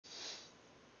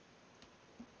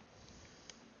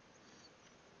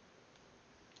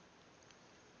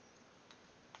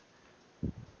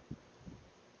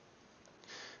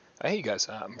Hey you guys,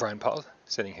 I'm Brian Paul,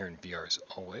 sitting here in VR as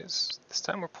always. This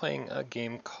time we're playing a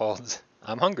game called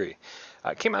I'm Hungry.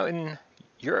 It came out in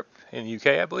Europe, in the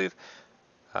UK I believe.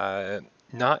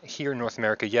 Not here in North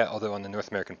America yet, although on the North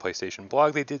American PlayStation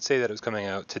blog they did say that it was coming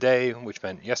out today, which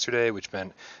meant yesterday, which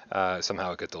meant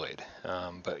somehow it got delayed.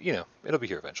 But you know, it'll be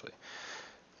here eventually.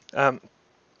 Um,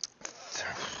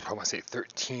 I want to say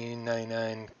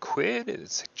 13.99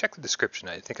 quid. Check the description.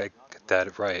 I think I got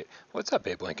that right. What's up,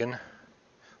 Abe Lincoln?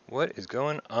 What is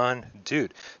going on,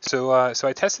 dude? So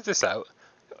I tested this out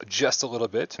just a little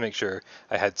bit to make sure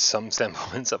I had some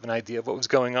semblance of an idea of what was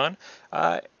going on.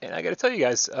 And I got to tell you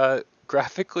guys,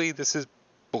 graphically this is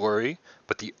blurry,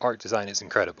 but the art design is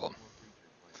incredible.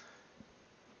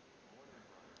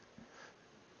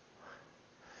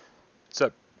 What's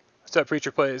up? What's up,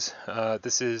 Preacher Plays?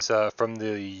 This is from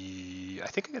the, I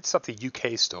think it's up the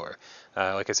UK store.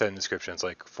 Like I said in the description, it's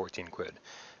like 14 quid.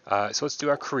 So let's do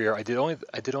our career. I did only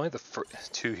the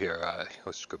first two here.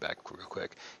 Let's just go back real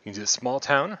quick. You can do the small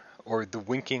town or the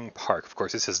Winking Park. Of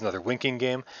course, this is another Winking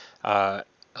game. I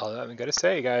gotta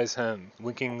say, guys,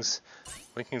 Winking's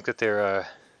got their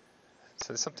so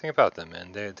there's something about them,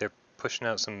 man. They're pushing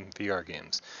out some VR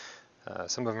games.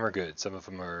 Some of them are good, some of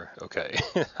them are okay.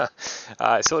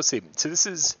 So let's see. So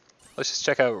let's just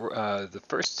check out the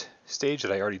first stage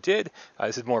that I already did.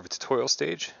 This is more of a tutorial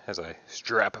stage as I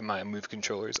strap my Move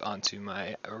controllers onto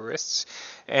my wrists.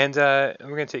 And we're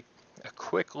going to take a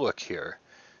quick look here.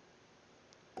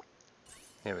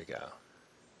 Here we go.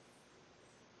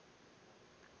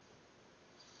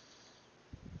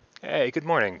 Hey, good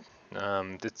morning.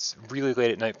 It's really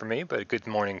late at night for me, but good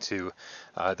morning to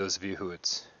those of you who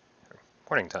it's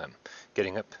morning time.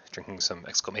 Getting up, drinking some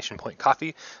exclamation point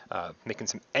coffee, making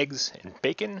some eggs and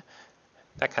bacon,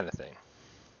 that kind of thing.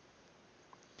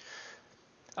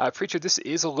 Preacher, this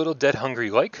is a little Dead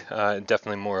Hungry-like,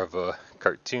 definitely more of a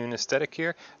cartoon aesthetic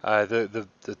here. The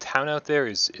town out there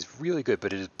is really good,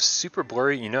 but it is super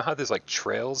blurry. You know how there's like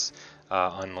trails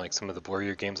on like some of the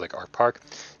blurrier games like Art Park?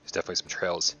 There's definitely some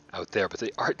trails out there, but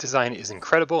the art design is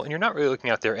incredible, and you're not really looking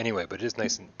out there anyway, but it is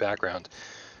nice in the background.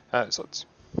 So let's...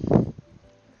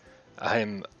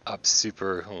 I'm up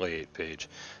super late, Paige.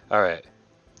 All right,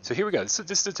 so here we go. This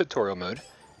is the tutorial mode,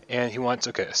 and he wants,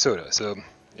 okay, a soda. So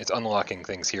it's unlocking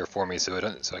things here for me so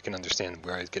I can understand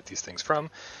where I get these things from.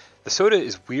 The soda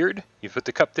is weird. You put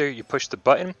the cup there, you push the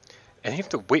button, and you have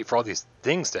to wait for all these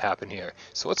things to happen here.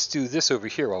 So let's do this over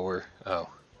here while we're, oh,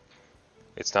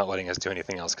 it's not letting us do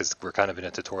anything else because we're kind of in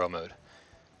a tutorial mode.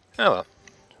 Oh well,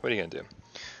 what are you gonna do?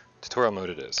 Tutorial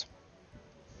mode it is.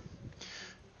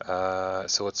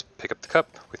 So let's pick up the cup,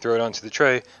 we throw it onto the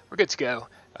tray, we're good to go,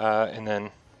 and then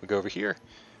we go over here.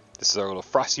 This is our little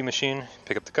frosty machine.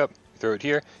 Pick up the cup, throw it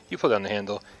here, you pull down the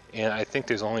handle, and I think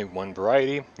there's only one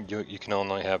variety. You can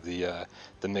only have the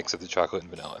mix of the chocolate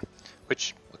and vanilla,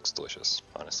 which looks delicious,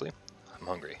 honestly. I'm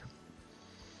hungry.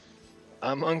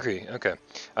 I'm hungry, okay.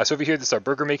 So over here, this is our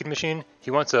burger making machine.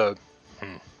 He wants a,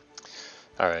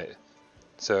 alright,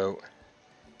 so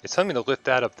it's telling me to lift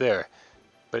that up there.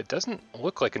 But it doesn't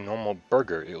look like a normal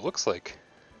burger. It looks like...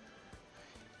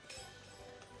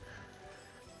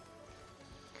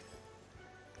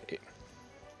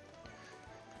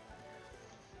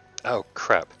 Oh,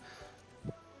 crap.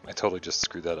 I totally just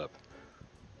screwed that up.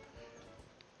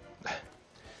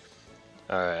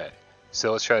 Alright,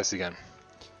 so let's try this again.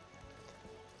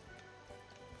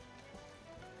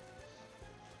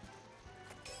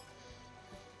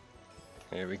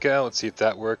 Here we go, let's see if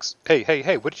that works.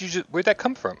 Hey, what did you just, where'd that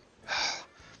come from?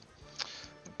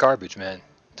 Garbage, man.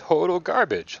 Total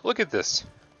garbage. Look at this.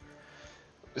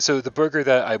 So the burger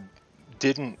that I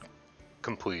didn't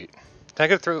complete, I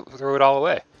gotta throw it all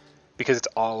away because it's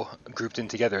all grouped in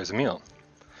together as a meal.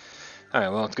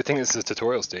 Alright, well, it's a good thing this is a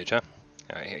tutorial stage, huh?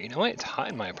 Alright, you know what? It's hot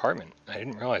in my apartment. I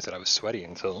didn't realize that I was sweaty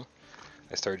until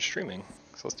I started streaming.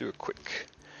 So let's do a quick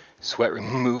sweat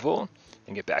removal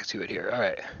and get back to it here.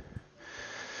 Alright.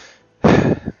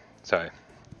 Sorry.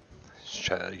 Let's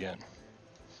try that again.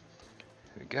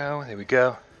 There we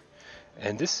go.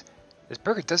 And this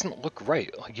burger doesn't look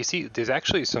right. Like you see, there's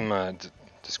actually some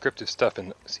descriptive stuff,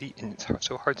 and see, and it's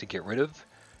so hard to get rid of.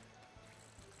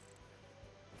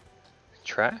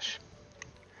 Trash.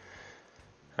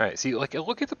 All right, see, like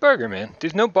look at the burger, man.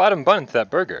 There's no bottom bun to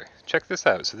that burger. Check this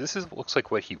out. So this looks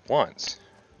like what he wants.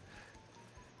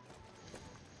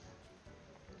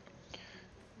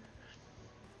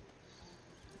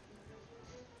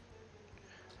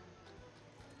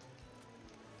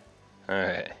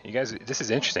 Alright, you guys, this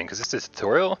is interesting because this is a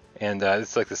tutorial, and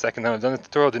it's like the second time I've done the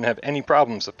tutorial, didn't have any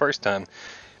problems the first time.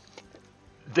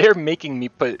 They're making me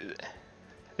put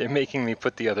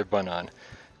the other bun on.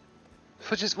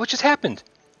 What just happened?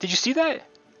 Did you see that?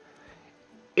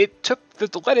 It took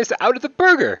the lettuce out of the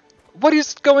burger. What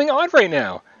is going on right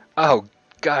now? Oh,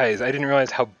 guys, I didn't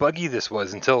realize how buggy this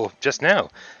was until just now.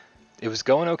 It was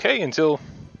going okay until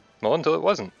it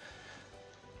wasn't.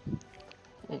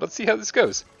 Let's see how this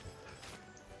goes.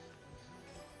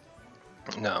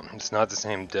 No, it's not the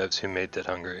same devs who made Dead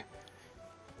Hungry.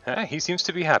 He seems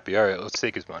to be happy. Alright, let's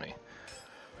take his money.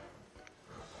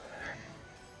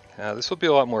 This will be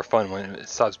a lot more fun when it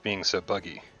stops being so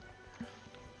buggy.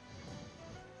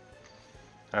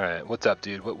 Alright, what's up,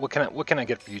 dude? What can I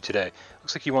get for you today?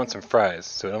 Looks like you want some fries.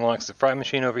 So it unlocks the fry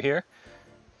machine over here.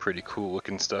 Pretty cool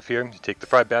looking stuff here. You take the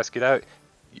fry basket out.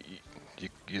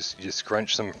 You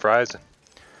scrunch some fries.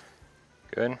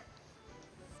 Good.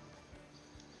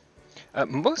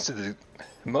 Most of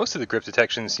the grip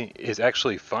detection is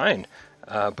actually fine,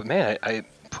 but man, I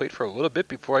played for a little bit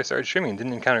before I started streaming and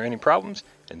didn't encounter any problems,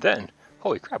 and then,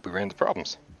 holy crap, we ran into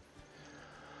problems.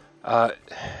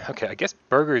 Okay, I guess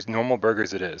normal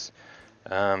burgers it is.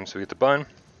 So we get the bun,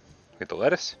 we get the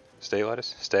lettuce,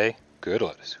 stay, good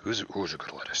lettuce. Who's a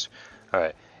good lettuce? All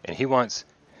right, and he wants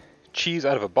cheese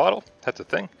out of a bottle. That's a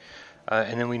thing,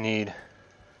 and then we need.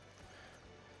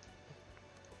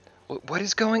 What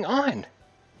is going on?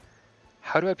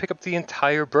 How do I pick up the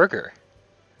entire burger?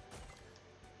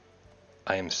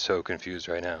 I am so confused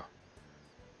right now.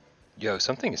 Yo,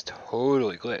 something is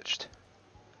totally glitched.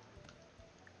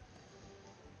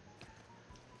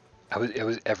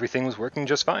 Everything was working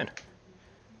just fine.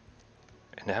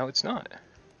 And now it's not.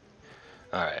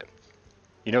 Alright.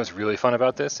 You know what's really fun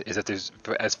about this? Is that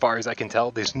as far as I can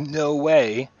tell, there's no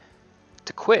way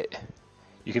to quit.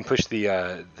 You can push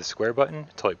the square button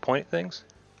to like point at things.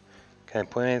 Can I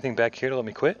point anything back here to let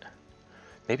me quit?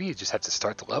 Maybe you just have to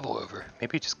start the level over.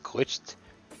 Maybe it just glitched.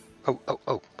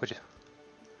 Oh, would you?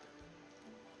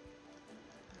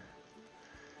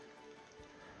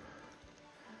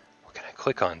 What can I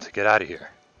click on to get out of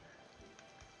here?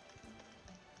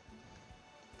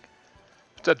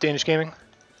 What's up, Danish Gaming?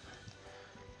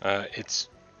 It's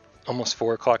almost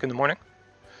 4 o'clock in the morning.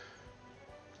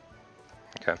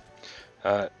 Okay.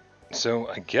 So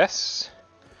I guess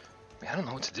I don't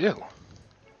know what to do.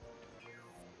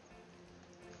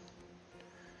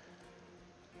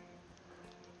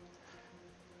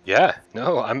 Yeah,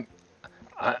 no,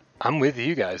 I'm with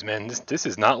you guys, man. This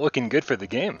is not looking good for the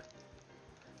game.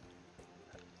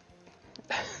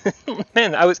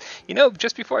 Man,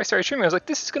 just before I started streaming, I was like,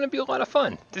 this is gonna be a lot of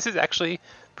fun. This is actually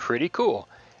pretty cool.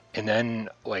 And then,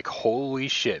 like, holy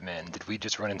shit, man, did we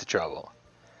just run into trouble?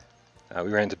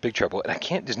 We ran into big trouble,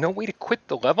 and there's no way to quit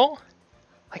the level?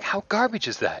 Like, how garbage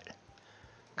is that?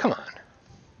 Come on.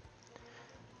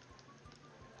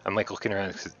 I'm like looking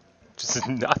around, just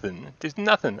nothing. There's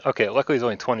nothing. Okay, luckily there's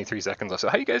only 23 seconds left. So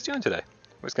how you guys doing today?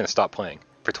 We're just gonna stop playing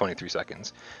for 23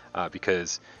 seconds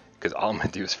because all I'm gonna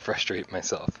do is frustrate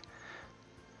myself.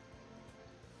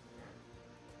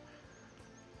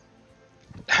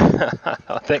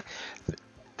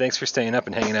 Thanks for staying up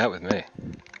and hanging out with me.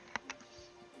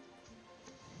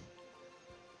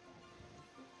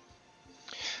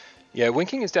 Yeah,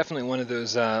 Winking is definitely one of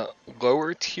those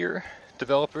lower tier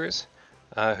developers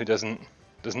who doesn't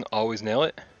always nail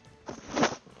it.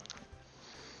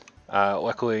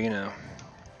 Luckily,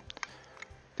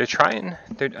 they're trying.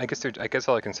 I guess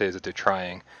all I can say is that they're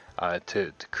trying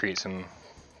to create some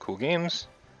cool games.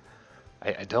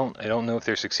 I don't know if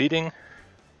they're succeeding.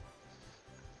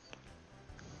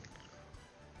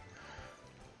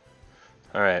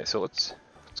 All right, so let's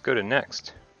go to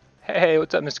next. Hey,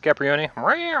 what's up, Mr. Caprioni?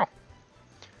 Meow.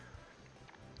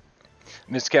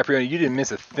 Mr. Caprioni, you didn't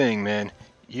miss a thing, man.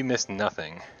 You missed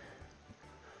nothing.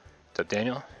 What's up,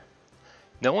 Daniel?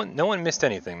 No one missed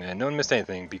anything, man. No one missed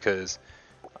anything because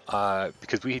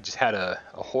we just had a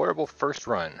horrible first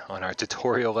run on our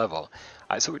tutorial level.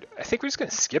 So I think we're just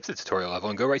gonna skip the tutorial level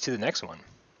and go right to the next one.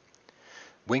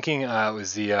 Winking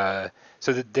was they're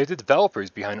the developers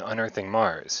behind Unearthing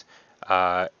Mars,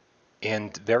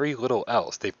 and very little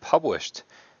else. They published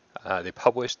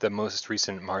the most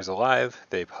recent Mars Alive.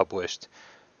 They published,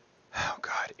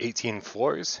 18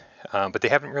 floors, but they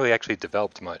haven't really actually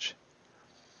developed much.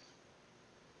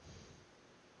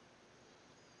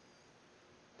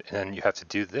 And then you have to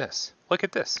do this. Look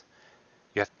at this.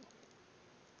 You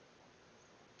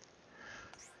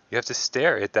have to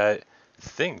stare at that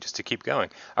thing just to keep going.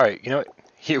 All right, you know what?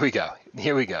 Here we go.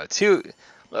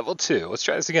 Level 2. Let's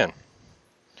try this again.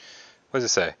 What does it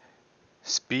say?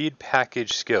 Speed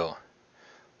package skill.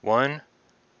 1,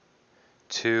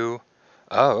 2.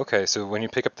 Oh, okay. So when you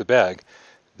pick up the bag,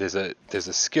 there's a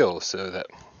skill so that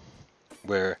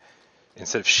where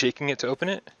instead of shaking it to open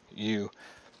it, you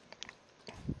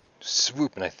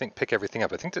swoop and I think pick everything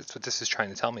up. I think that's what this is trying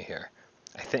to tell me here.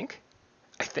 I think.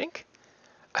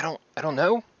 I don't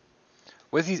know.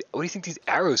 What do you think these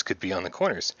arrows could be on the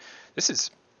corners? This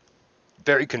is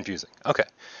very confusing. Okay,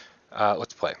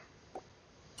 let's play.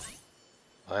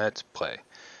 Let's play.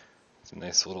 It's a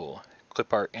nice little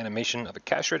clip art animation of a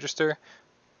cash register.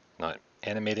 Not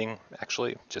animating,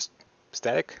 actually, just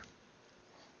static.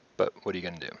 But what are you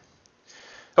gonna do?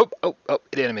 Oh,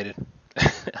 it animated.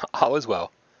 All is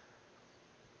well.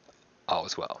 All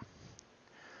is well.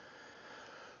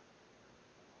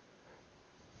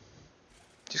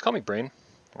 Just call me Brain.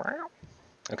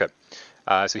 Okay,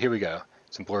 so here we go.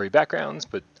 Some blurry backgrounds,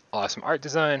 but awesome art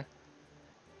design.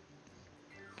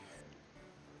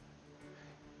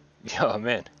 Oh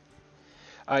man.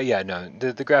 Yeah, no,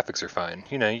 the graphics are fine.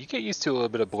 You know, you get used to a little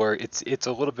bit of blur. It's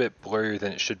a little bit blurrier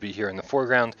than it should be here in the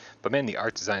foreground, but man, the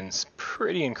art design's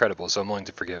pretty incredible, so I'm willing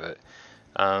to forgive it.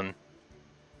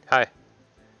 Hi.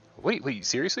 Wait,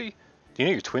 seriously? Do you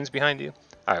know your twin's behind you?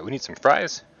 All right, we need some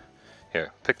fries.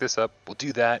 Here, pick this up. We'll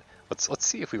do that. Let's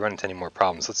see if we run into any more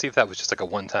problems. Let's see if that was just like a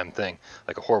one-time thing,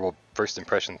 like a horrible first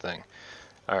impression thing.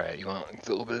 All right, you want a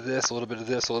little bit of this, a little bit of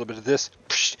this, a little bit of this.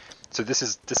 So this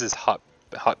is hot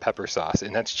pepper sauce,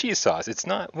 and that's cheese sauce. It's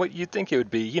not what you'd think it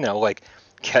would be, you know, like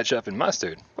ketchup and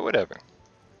mustard, but whatever.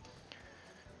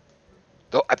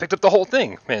 Oh, I picked up the whole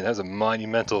thing. Man, that was a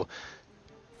monumental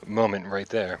moment right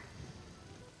there.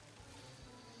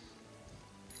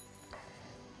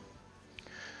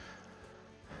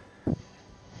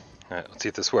 All right, let's see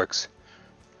if this works.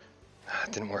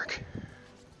 It didn't work.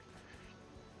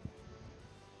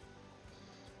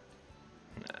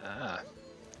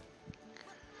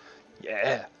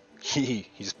 Yeah. He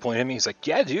just pointed at me. He's like,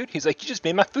 yeah, dude. He's like, you just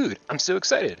made my food. I'm so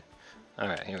excited. All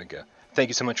right, here we go. Thank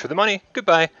you so much for the money.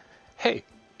 Goodbye. Hey,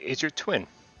 it's your twin.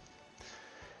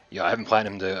 Yo, I haven't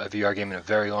platinumed a VR game in a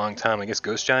very long time. I guess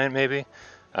Ghost Giant, maybe?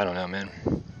 I don't know, man.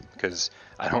 Because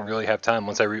I don't really have time.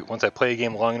 Once I play a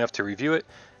game long enough to review it,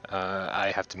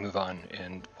 I have to move on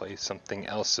and play something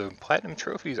else. So platinum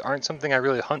trophies aren't something I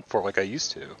really hunt for like I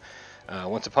used to.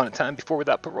 Once upon a time, before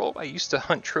without Parole, I used to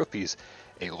hunt trophies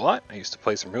a lot. I used to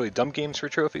play some really dumb games for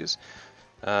trophies.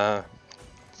 I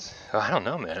don't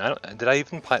know, man. Did I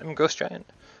even platinum Ghost Giant?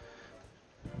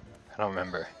 I don't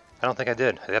remember. I don't think I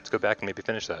did. I'd have to go back and maybe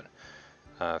finish that.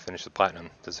 Finish the platinum.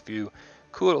 There's a few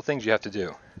cool little things you have to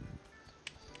do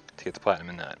to get the platinum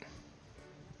in that.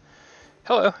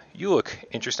 Hello, you look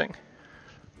interesting.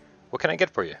 What can I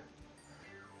get for you?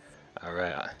 All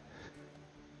right.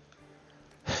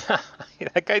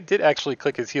 That guy did actually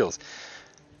click his heels.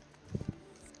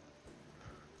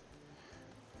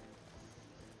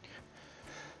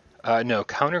 No,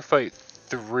 Counterfight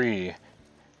 3.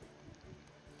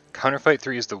 Counterfight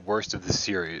 3 is the worst of the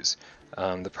series.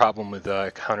 The problem with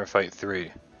Counterfight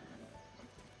 3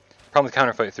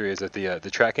 is that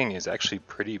the tracking is actually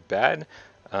pretty bad.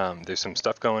 There's some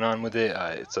stuff going on with it.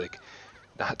 It's like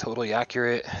not totally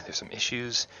accurate. There's some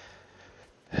issues.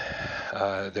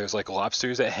 There's like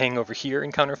lobsters that hang over here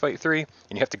in Counterfight 3, and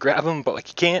you have to grab them, but like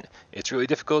you can't. It's really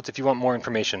difficult. If you want more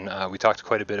information, we talked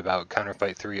quite a bit about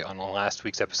Counterfight 3 on last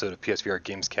week's episode of PSVR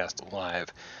Gamescast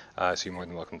Live, so you're more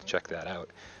than welcome to check that out.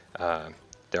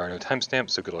 There are no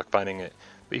timestamps, so good luck finding it,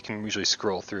 but you can usually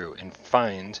scroll through and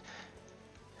find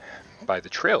by the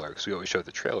trailer, because we always show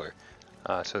the trailer,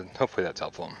 so hopefully that's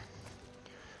helpful.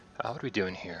 What are we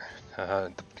doing here?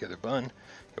 The other bun. Okay,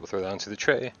 we'll throw that onto the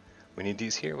tray. We need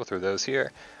these here. We'll throw those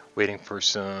here. Waiting for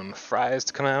some fries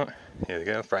to come out. Here we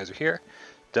go. Fries are here.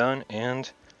 Done.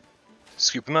 And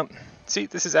scoop them up. See,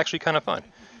 this is actually kind of fun.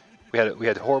 We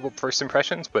had horrible first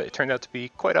impressions, but it turned out to be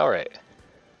quite all right.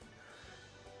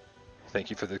 Thank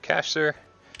you for the cash, sir.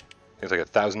 There's like a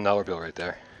 $1,000 bill right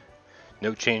there.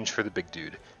 No change for the big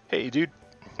dude. Hey, dude.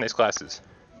 Nice glasses.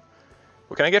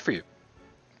 What can I get for you?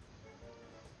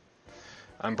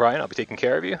 I'm Brian. I'll be taking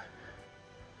care of you.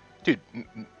 Dude,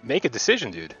 make a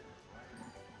decision, dude.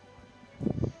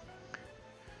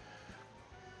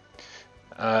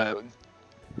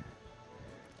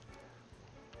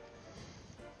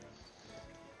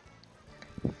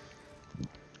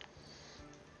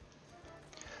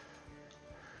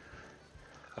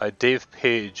 Dave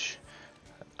Page.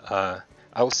 I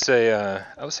will say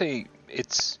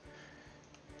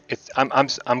I'm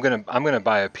gonna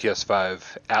buy a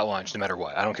PS5 at launch no matter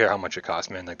what. I don't care how much it costs,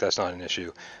 man. Like that's not an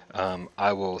issue.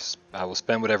 I will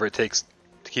spend whatever it takes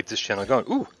to keep this channel going.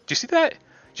 Ooh, do you see that?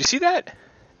 Did you see that?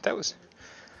 That was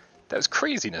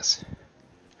craziness.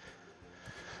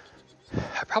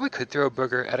 I probably could throw a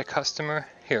burger at a customer.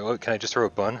 Here, look, can I just throw a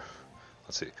bun?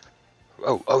 Let's see.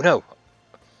 Oh no.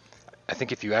 I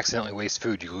think if you accidentally waste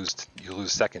food, you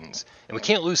lose seconds, and we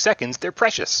can't lose seconds. They're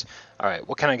precious. All right,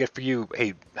 what can I get for you?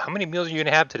 Hey, how many meals are you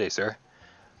gonna have today, sir?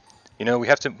 You know, we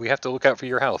have to look out for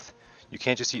your health. You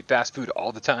can't just eat fast food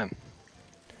all the time.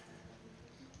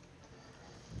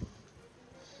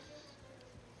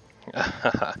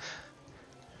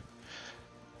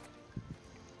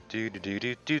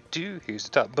 do. Here's the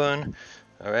top bun.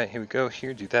 All right, here we go.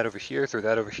 Here, do that over here. Throw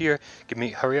that over here.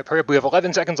 Hurry up. We have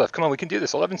 11 seconds left. Come on, we can do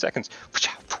this. 11 seconds.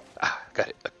 Got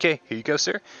it. Okay, here you go,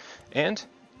 sir. And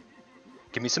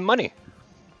give me some money.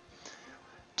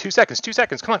 2 seconds. 2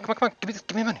 seconds. Come on.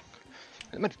 Give me money.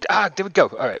 There we go.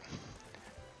 All right.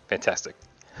 Fantastic.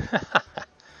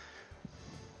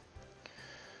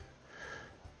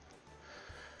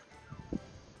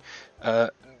 Was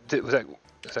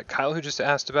that Kyle who just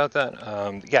asked about that?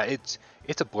 Yeah,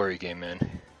 it's a blurry game,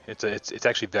 man. It's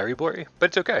actually very blurry, but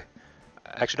it's okay.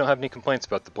 I actually don't have any complaints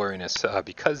about the blurriness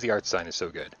because the art design is so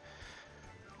good.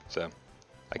 So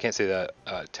I can't say that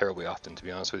terribly often, to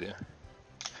be honest with you.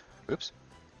 Oops.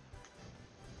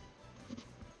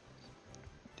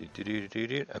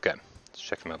 Okay, let's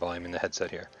check my volume in the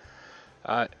headset here.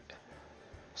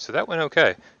 So that went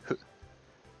okay.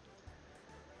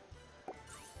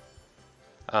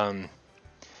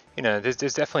 You know, there's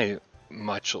definitely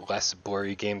much less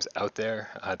blurry games out there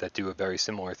that do a very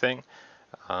similar thing.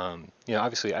 You know,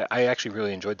 obviously, I actually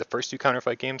really enjoyed the first two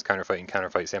Counterfight games, Counterfight and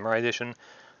Counterfight Samurai Edition,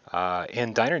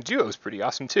 and Diner Duo is pretty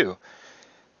awesome too.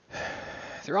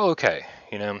 They're all okay,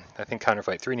 you know. I think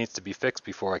Counterfight 3 needs to be fixed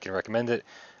before I can recommend it.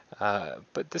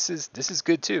 But this is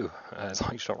good too, as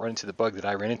long as you don't run into the bug that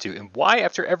I ran into. And why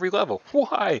after every level?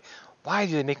 Why? Why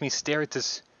do they make me stare at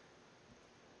this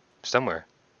somewhere?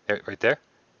 There, right there?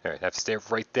 All right, I have to stare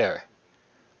right there.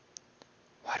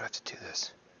 Why do I have to do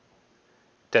this?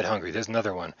 Dead Hungry, there's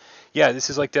another one. Yeah, this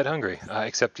is like Dead Hungry,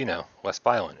 except, you know, less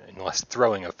violent and less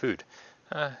throwing of food.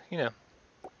 You know,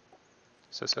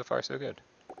 so far so good.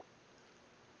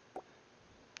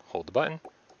 Hold the button,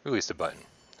 release the button.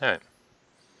 All right.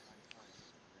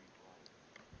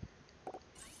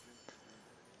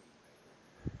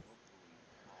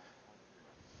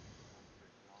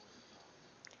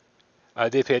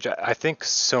 Dave Page, I think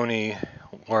Sony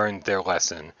learned their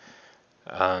lesson.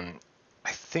 I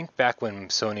think back when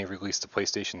Sony released the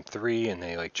PlayStation 3 and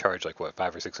they like charged like what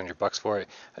 $500 or $600 for it,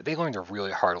 they learned a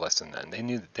really hard lesson then. They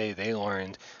knew that they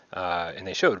learned and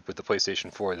they showed with the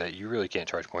PlayStation 4 that you really can't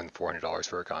charge more than $400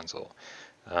 for a console.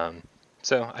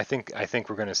 So I think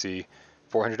we're going to see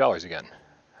 $400 again.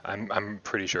 I'm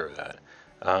pretty sure of that.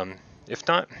 If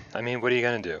not, I mean, what are you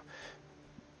going to do?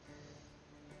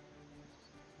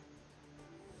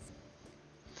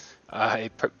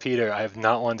 Peter, I have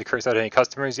not wanted to curse out any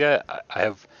customers yet. I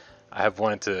have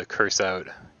wanted to curse out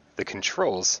the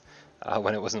controls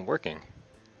when it wasn't working.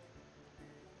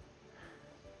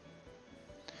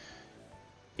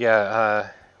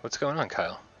 Yeah, what's going on,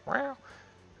 Kyle? Wow.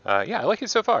 Yeah, I like it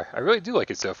so far. I really do like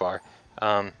it so far.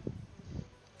 I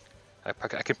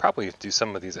could probably do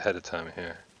some of these ahead of time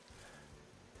here.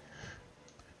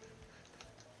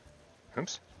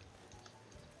 Oops.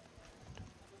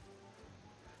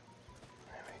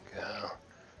 Go.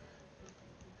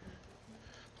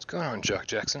 What's going on, Jock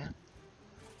Jackson?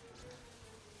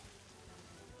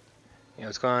 Yeah,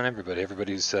 what's going on, everybody?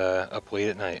 Everybody's up late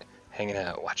at night, hanging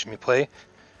out, watching me play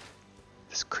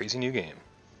this crazy new game.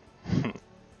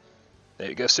 There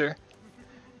you go, sir.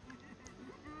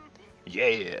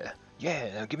 Yeah,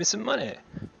 now give me some money.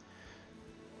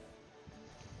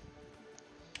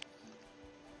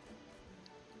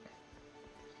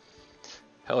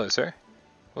 Hello, sir.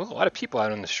 Well, a lot of people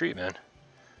out on the street, man.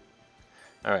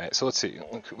 Alright, so let's see.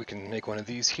 We can make one of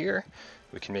these here.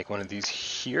 We can make one of these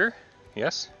here.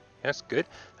 Yes, good.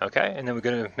 Okay, and then we're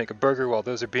going to make a burger while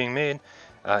those are being made.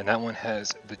 And that one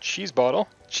has the cheese bottle.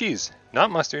 Cheese,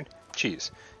 not mustard,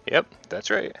 cheese. Yep, that's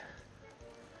right.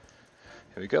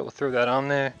 Here we go. We'll throw that on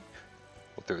there.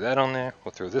 We'll throw that on there.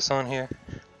 We'll throw this on here.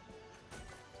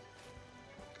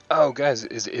 Oh, guys,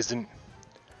 is the...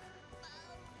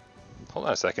 Hold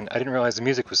on a second. I didn't realize the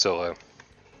music was so low.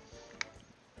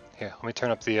 Here, let me turn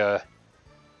up the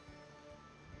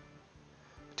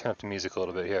music a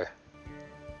little bit here.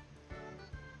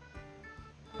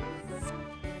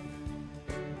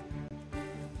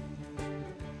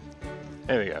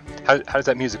 There we go. How does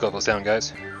that music level sound,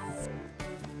 guys?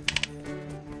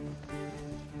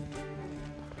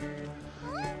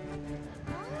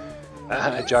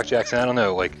 Jock Jackson, I don't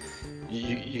know, like,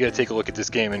 you gotta take a look at this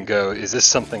game and go, is this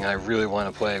something I really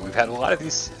want to play? We've had a lot of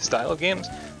these style of games,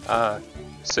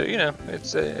 so, you know,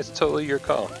 it's totally your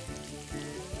call.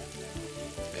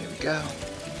 There we go.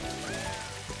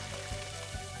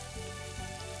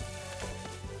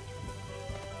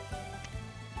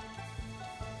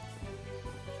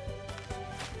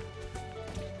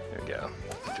 go.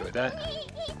 Enjoy that.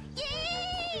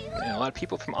 And a lot of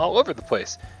people from all over the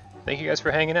place. Thank you guys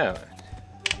for hanging out.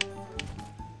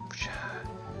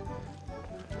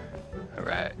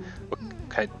 Alright.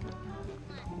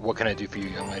 What can I do for you,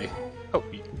 young lady? Oh,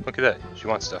 look at that. She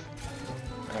wants stuff.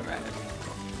 Alright.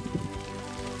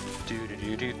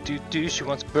 Do. She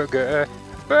wants burger.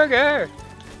 Burger!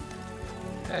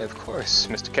 Hey, of course,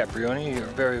 Mr. Caprioni. You're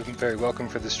very, very welcome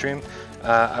for the stream.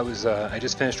 I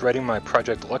just finished writing my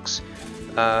Project Lux.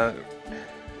 There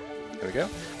we go.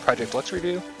 Project Lux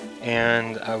review.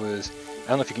 And I don't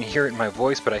know if you can hear it in my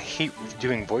voice, but I hate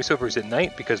doing voiceovers at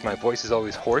night because my voice is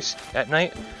always hoarse at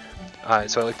night.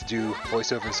 So I like to do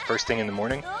voiceovers first thing in the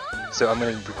morning. So I'm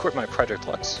going to record my Project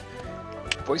Lux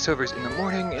voiceovers in the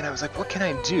morning, and I was like, what can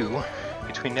I do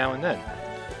between now and then?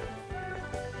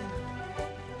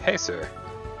 Hey, sir.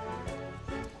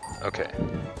 Okay.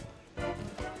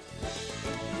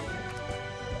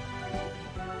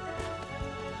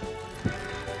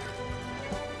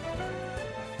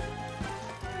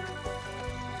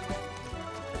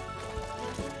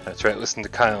 That's right, listen to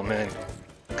Kyle, man.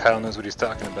 Kyle knows what he's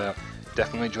talking about.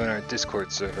 Definitely join our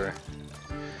Discord server.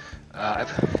 I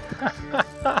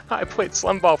played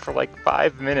Slumball for like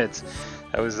 5 minutes.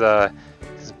 That was,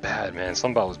 this is bad, man.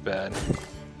 Slumball was bad. There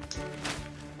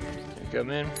you go,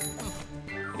 man.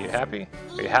 Are you happy?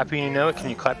 Are you happy and you know it? Can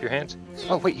you clap your hands?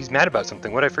 Oh, wait, he's mad about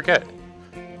something. What'd I forget?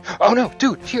 Oh, no,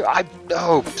 dude, here,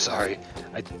 oh, sorry.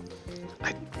 I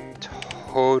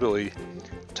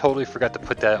totally forgot to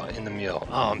put that in the meal.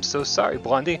 Oh, I'm so sorry,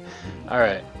 Blondie.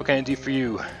 Alright, what can I do for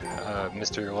you,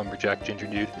 Mr. Lumberjack Ginger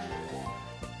Dude?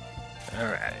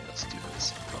 Alright, let's do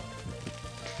this.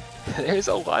 There's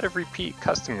a lot of repeat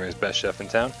customers, best chef in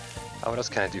town. What else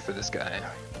can I do for this guy?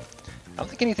 I don't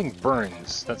think anything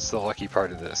burns. That's the lucky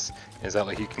part of this, is that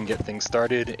like you can get things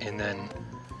started and then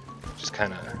just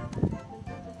kind of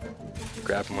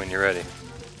grab them when you're ready.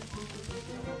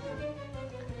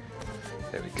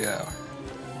 There we go.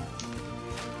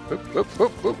 Whoop, whoop,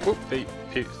 whoop, whoop, whoop. Hey,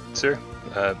 sir.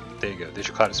 There you go. There's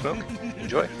your cloud of smoke.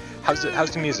 Enjoy. How's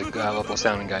the music level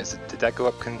sounding, guys? Did that go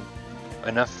up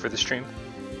enough for the stream?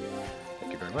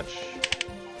 Thank you very much.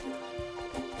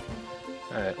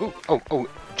 Alright. Ooh, oh,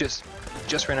 just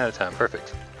ran out of time.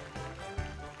 Perfect.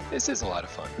 This is a lot of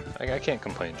fun. I can't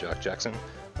complain, Jock Jackson.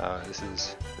 This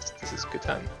is a good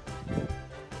time.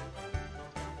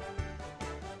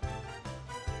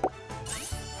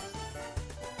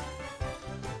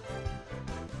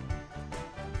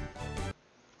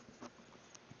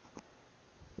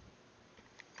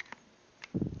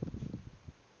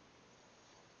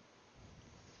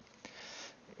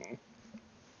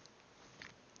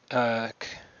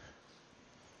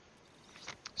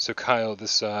 So Kyle,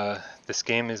 this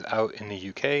game is out in the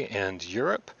UK and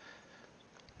Europe.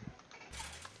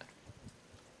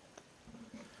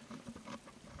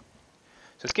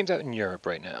 So this game's out in Europe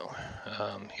right now.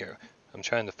 Here, I'm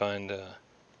trying to find.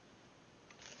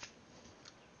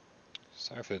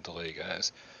 Sorry for the delay,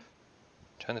 guys.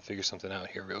 I'm trying to figure something out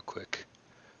here real quick.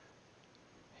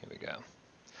 Here we go.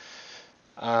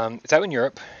 It's out in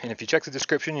Europe, and if you check the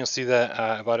description, you'll see that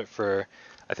I bought it for,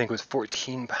 I think it was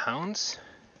 £14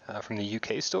 from the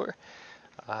UK store.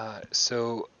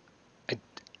 So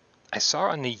I saw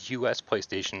on the US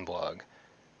PlayStation blog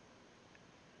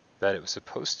that it was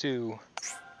supposed to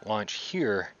launch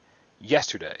here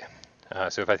yesterday.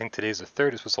 So if I think today's the 3rd,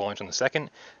 it's supposed to launch on the 2nd.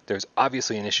 There's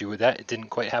obviously an issue with that. It didn't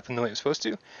quite happen the way it was supposed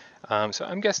to. So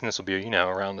I'm guessing this will be,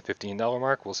 around the $15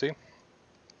 mark. We'll see.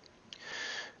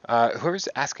 Whoever's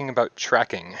asking about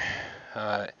tracking,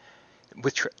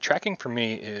 with tracking for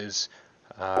me is,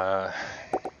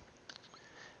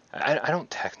 I don't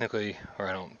technically, or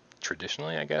I don't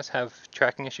traditionally, I guess, have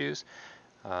tracking issues.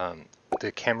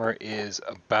 The camera is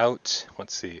about,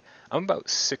 let's see, I'm about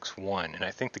 6'1", and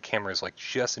I think the camera is like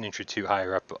just an inch or two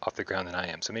higher up off the ground than I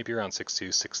am, so maybe around 6'2",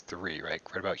 6'3", right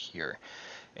about here.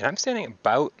 And I'm standing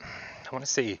about, I want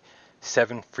to say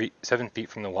 7 feet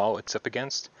from the wall it's up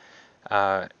against.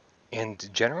 And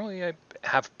generally I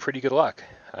have pretty good luck.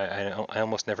 I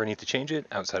almost never need to change it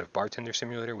outside of Bartender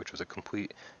Simulator, which was a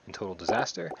complete and total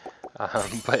disaster.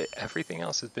 But everything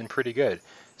else has been pretty good.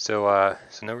 So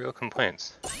no real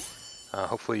complaints.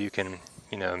 Hopefully you can,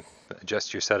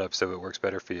 adjust your setup so it works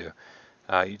better for you.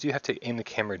 You do have to aim the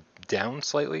camera down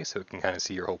slightly so it can kind of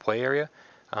see your whole play area.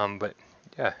 But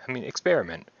yeah, I mean,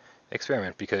 experiment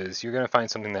because you're going to find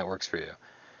something that works for you.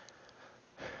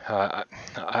 I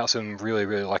also am really,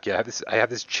 really lucky. I have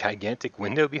this gigantic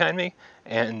window behind me,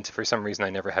 and for some reason I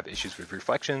never have issues with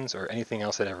reflections or anything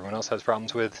else that everyone else has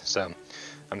problems with. So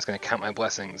I'm just going to count my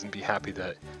blessings and be happy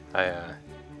that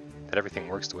that everything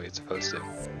works the way it's supposed to.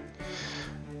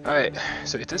 Alright,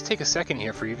 so it does take a second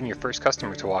here for even your first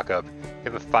customer to walk up.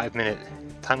 You have a 5-minute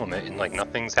time limit and like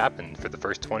nothing's happened for the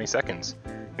first 20 seconds.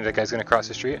 Think that guy's gonna cross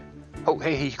the street? Oh,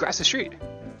 hey, he crossed the street!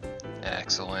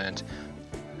 Excellent.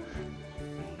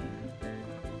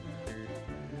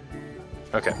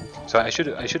 Okay, so I should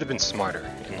have been smarter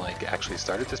and like actually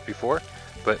started this before,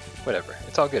 but whatever,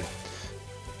 it's all good.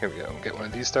 Here we go, get one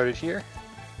of these started here.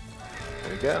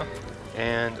 There we go.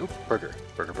 And, oop, burger.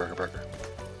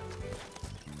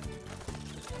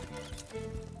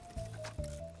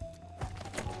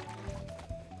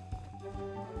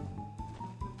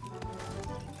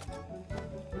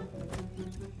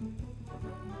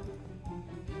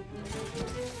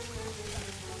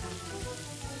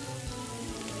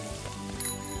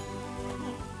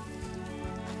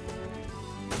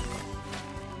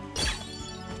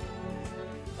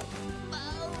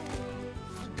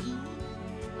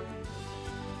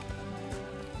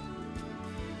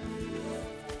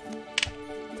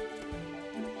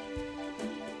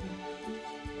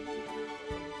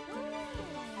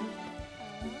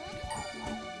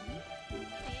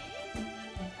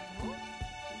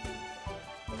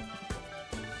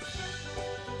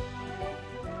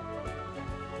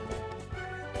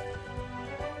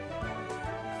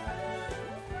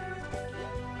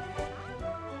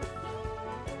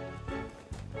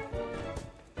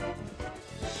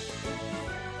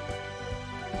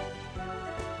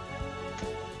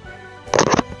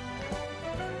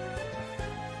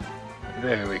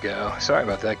 There we go. Sorry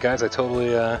about that, guys. I totally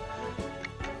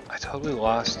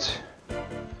lost.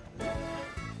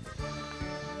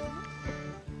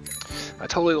 I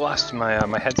totally lost my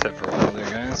my headset for a while there,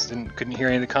 guys. Couldn't hear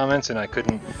any of the comments, and I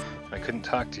couldn't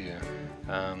talk to you.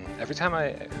 Every time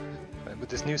with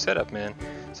this new setup, man,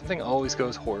 something always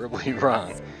goes horribly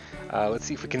wrong. Let's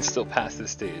see if we can still pass this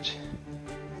stage.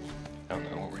 I don't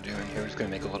know what we're doing here. We're just gonna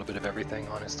make a little bit of everything,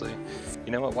 honestly.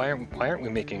 You know what? Why aren't we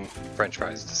making French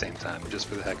fries at the same time, just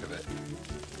for the heck of it?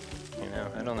 You know,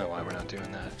 I don't know why we're not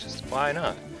doing that. Just why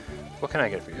not? What can I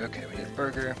get for you? Okay, we need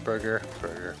burger,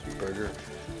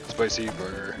 spicy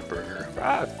burger,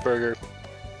 burger.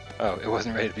 Oh, it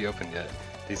wasn't ready to be opened yet.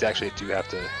 These actually do have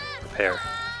to prepare.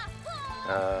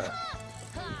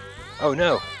 Oh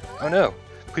no! Oh no!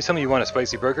 Please tell me you want a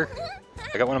spicy burger.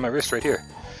 I got one on my wrist right here.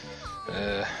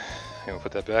 I'm gonna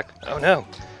put that back. Oh no!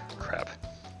 Crap.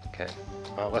 Okay.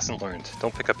 Lesson learned.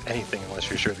 Don't pick up anything unless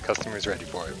you're sure the customer is ready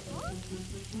for it.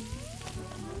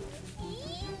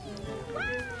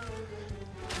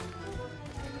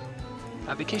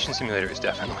 Vacation Simulator is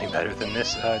definitely better than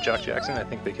this, Jock Jackson. I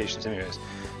think Vacation Simulator is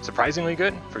surprisingly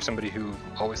good for somebody who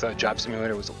always thought Job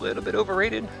Simulator was a little bit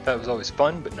overrated. That was always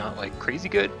fun, but not like crazy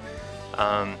good.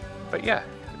 But yeah,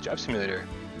 Job Simulator,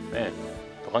 man,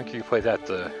 the longer you play that,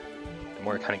 the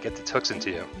more it kind of gets its hooks into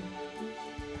you.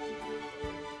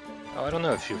 Oh, I don't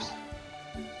know if she was...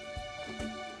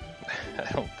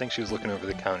 I don't think she was looking over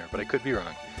the counter, but I could be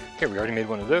wrong. Here, we already made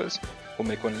one of those. We'll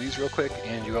make one of these real quick,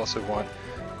 and you also want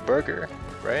burger,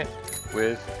 right?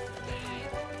 With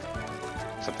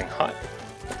something hot.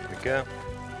 There we go.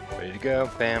 Ready to go.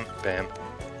 Bam, bam,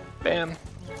 bam,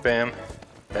 bam,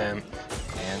 bam,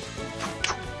 and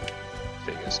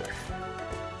there you go, sir.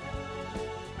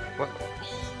 What?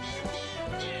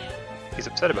 He's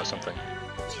upset about something.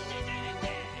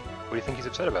 What do you think he's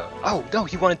upset about? Oh, no,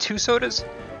 he wanted 2 sodas?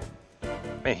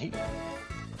 Man,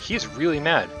 he is really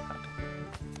mad.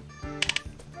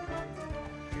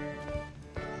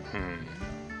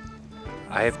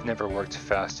 I have never worked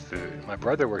fast food. My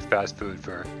brother worked fast food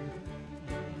for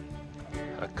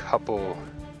a couple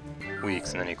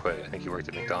weeks and then he quit. I think he worked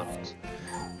at McDonald's.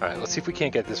 Alright, let's see if we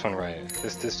can't get this one right.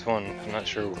 This one, I'm not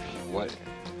sure what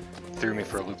threw me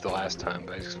for a loop the last time,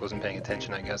 but I just wasn't paying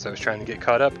attention, I guess. I was trying to get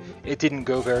caught up. It didn't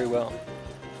go very well.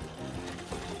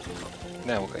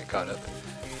 Now we'll get caught up.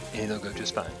 And it'll go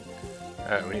just fine.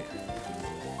 Alright, we need...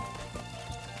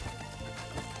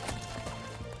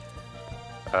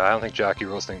 I don't think Jockey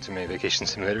Rules thing to me. Vacation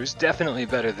Simulator is definitely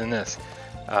better than this.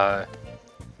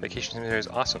 Vacation Simulator is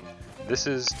awesome. This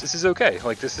is okay.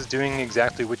 Like, this is doing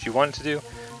exactly what you want it to do.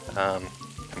 I'm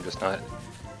just not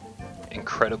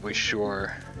incredibly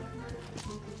sure.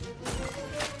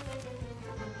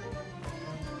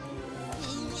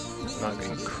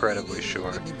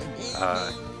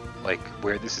 Like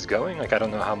where this is going. Like, I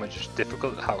don't know how much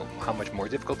more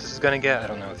difficult this is gonna get. I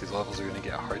don't know if these levels are gonna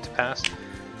get hard to pass.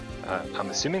 I'm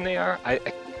assuming they are.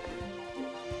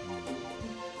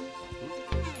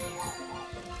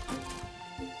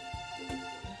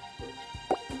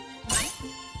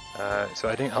 So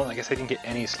I guess I didn't get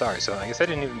any stars. So I guess I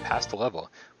didn't even pass the level,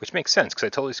 which makes sense because I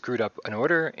totally screwed up an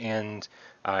order and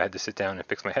I had to sit down and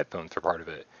fix my headphones for part of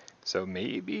it. So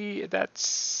maybe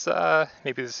that's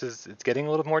maybe it's getting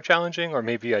a little more challenging, or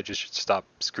maybe I just should stop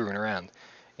screwing around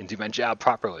and do my job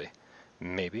properly.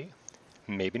 Maybe,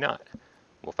 maybe not.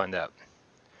 We'll find out.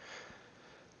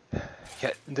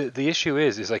 Yeah, the issue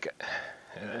is like,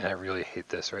 and I really hate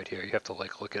this right here. You have to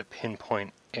like look at a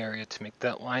pinpoint area to make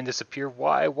that line disappear.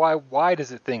 Why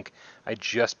does it think I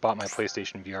just bought my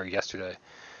PlayStation VR yesterday?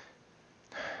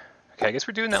 Okay, I guess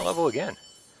we're doing that level again.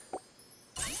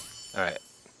 All right.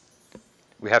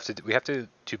 We have to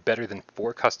do better than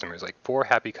 4 customers. Like 4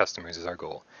 happy customers is our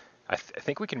goal. I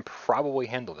think we can probably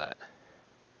handle that.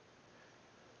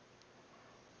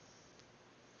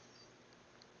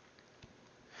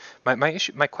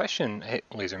 My question, hey,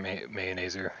 Laser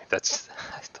Mayonazer, that's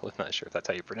I'm still not sure if that's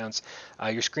how you pronounce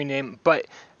your screen name. But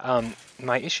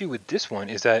my issue with this one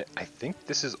is that I think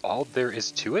this is all there is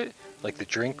to it. Like the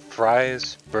drink,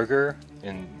 fries, burger,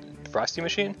 and Frosty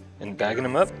machine, and bagging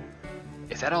them up.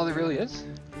 Is that all there really is?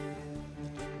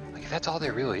 Like, if that's all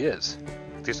there really is,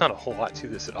 there's not a whole lot to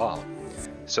this at all.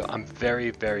 So I'm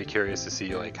very, very curious to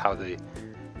see like how the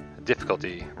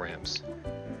difficulty ramps.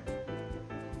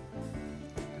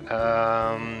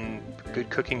 Good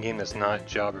cooking game that's not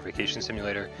Job or Vacation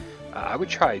Simulator. I would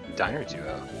try Diner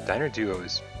Duo. Diner Duo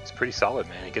is pretty solid,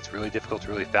 man. It gets really difficult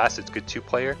really fast. It's good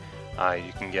 2-player.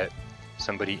 You can get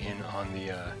somebody in on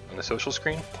the social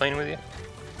screen playing with you.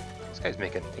 This guy's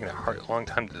taking a long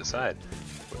time to decide.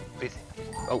 What do you think?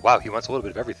 Oh wow, he wants a little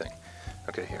bit of everything.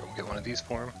 Okay, here, we'll get one of these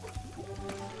for him.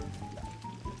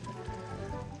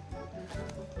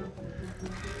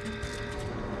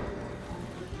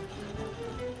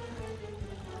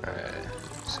 Alright,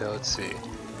 so let's see.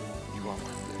 You want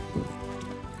one?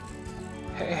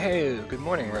 Hey, good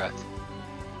morning, Wrath.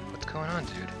 What's going on,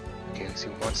 dude? Okay, let's see,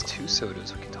 he wants 2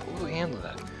 sodas. We can totally handle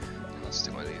that. And let's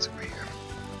do one of these over here.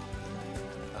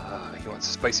 He wants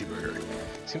a spicy burger.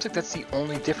 Seems like that's the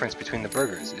only difference between the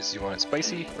burgers, is you want it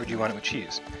spicy or do you want it with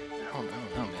cheese? I don't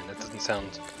know, man. That doesn't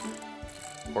sound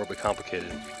horribly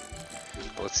complicated.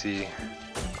 But let's see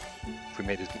if we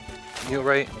made his meal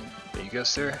right. There you go,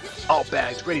 sir. All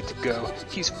bags ready to go.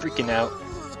 He's freaking out.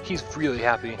 He's really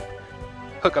happy.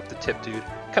 Hook up the tip, dude.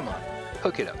 Come on,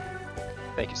 hook it up.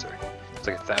 Thank you, sir. It's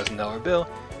like a $1,000 bill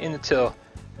in the till.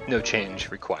 No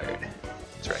change required.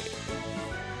 That's right.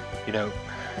 You know,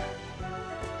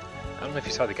 I don't know if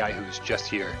you saw the guy who was just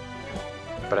here,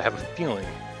 but I have a feeling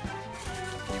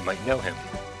you might know him.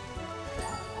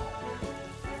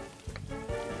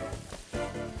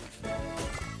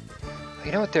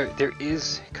 You know what, there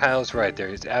is, Kyle's right, there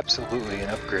is absolutely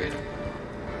an upgrade.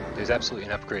 There's absolutely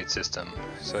an upgrade system,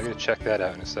 so I'm going to check that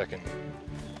out in a second.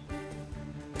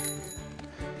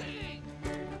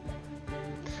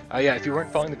 Yeah, if you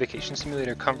weren't following the Vacation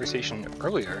Simulator conversation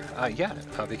earlier, yeah,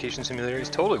 Vacation Simulator is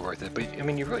totally worth it, but I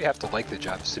mean, you really have to like the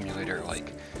Job Simulator,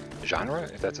 like, genre,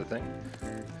 if that's a thing.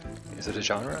 Is it a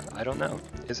genre? I don't know.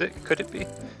 Is it? Could it be?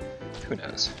 Who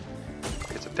knows?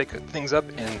 It's to pick things up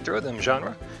and throw them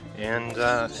genre, and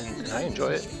I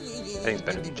enjoy it. I think it's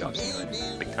better than Job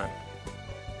Simulator, big time.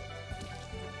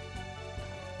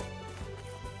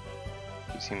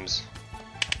 He seems...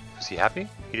 was he happy?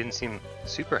 He didn't seem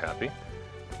super happy.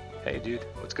 Hey dude,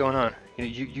 what's going on?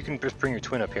 You can just bring your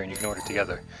twin up here and you can order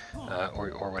together,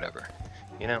 or whatever.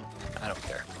 You know, I don't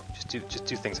care. Just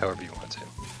do things however you want to.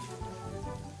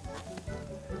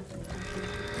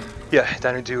 Yeah,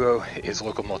 Diner Duo is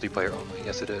local multiplayer only.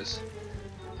 Yes, it is.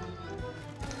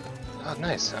 Oh,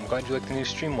 nice. I'm glad you like the new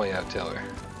stream layout, Taylor.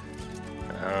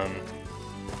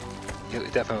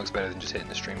 It definitely looks better than just hitting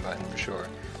the stream button for sure.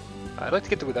 I'd like to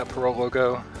get the Without Parole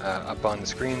logo up on the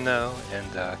screen though,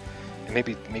 and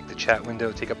maybe make the chat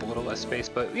window take up a little less space,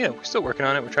 but you know, we're still working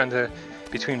on it. We're trying to,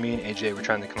 between me and AJ, we're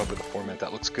trying to come up with a format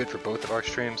that looks good for both of our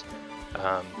streams,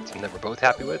 something that we're both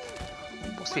happy with.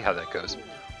 We'll see how that goes.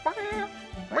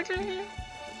 Thank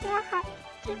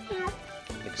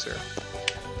you, sir.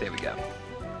 There we go.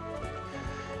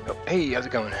 Oh, hey, how's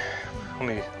it going?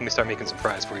 Let me start making some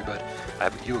fries for you, bud.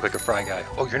 You look like a fry guy.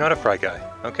 Oh, you're not a fry guy.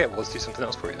 Okay, well, let's do something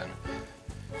else for you then.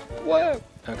 Whoa!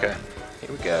 Okay, here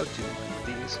we go. Do one of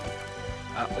these.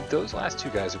 Those last 2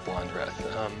 guys are blonde Wrath.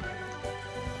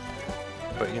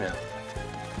 But you know,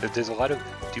 there's a lot of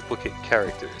duplicate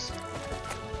characters.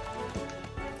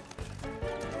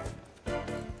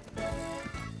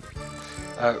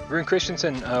 Rune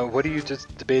Christensen, what are you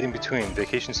just debating between?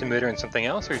 Vacation Simulator and something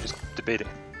else, or are you just debating?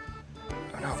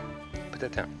 Oh no, put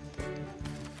that down.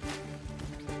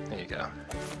 There you go.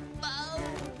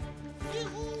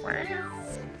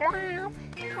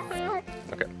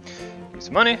 Okay, give me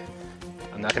some money.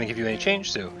 I'm not going to give you any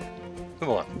change, so move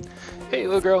along. Hey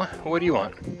little girl, what do you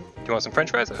want? Do you want some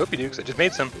french fries? I hope you do, because I just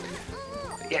made some.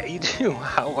 Yeah, you do.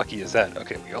 How lucky is that?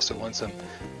 Okay, we also want some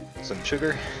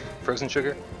sugar, frozen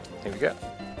sugar. Here we go.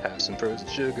 Have some frozen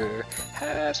sugar.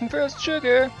 Have some frozen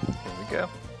sugar. Here we go.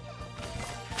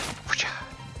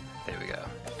 There we go.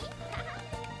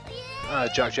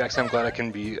 Jock Jackson, I'm glad I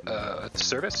can be of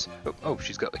service. Oh,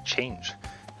 she's got like change.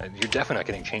 You're definitely not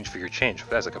getting change for your change.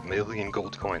 That's like 1,000,000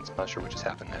 gold coins. I'm not sure what just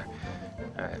happened there.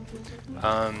 Alright.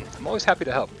 I'm always happy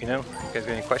to help, you know? If you guys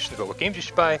got any questions about what games you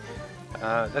should buy,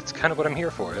 that's kind of what I'm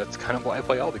here for. That's kind of why I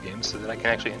play all the games, so that I can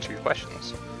actually answer your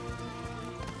questions.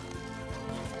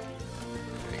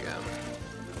 There you go.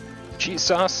 Cheese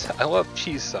sauce? I love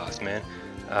cheese sauce, man.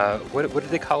 What did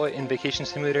they call it in Vacation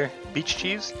Simulator? Beach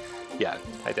cheese? Yeah,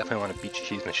 I definitely want a beach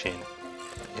cheese machine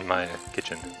in my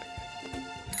kitchen.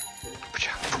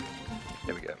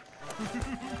 There we go.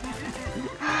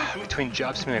 Between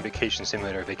Job Simulator and Vacation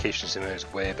Simulator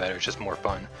is way better. It's just more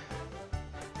fun.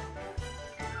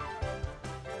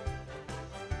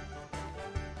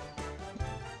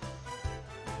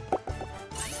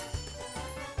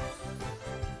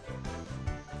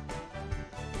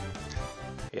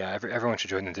 Yeah, everyone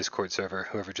should join the Discord server.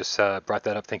 Whoever just brought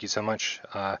that up, thank you so much.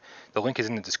 The link is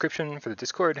in the description for the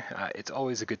Discord. It's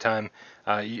always a good time.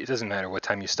 It doesn't matter what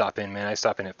time you stop in, man. I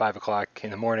stop in at 5 o'clock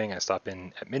in the morning. I stop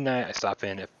in at midnight. I stop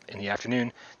in the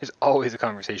afternoon. There's always a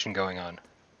conversation going on.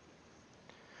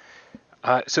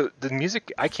 So the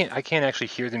music, I can't actually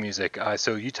hear the music.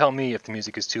 So you tell me if the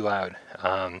music is too loud.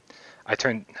 I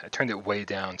turned it way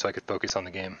down so I could focus on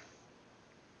the game.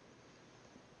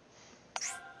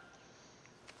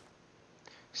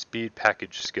 Speed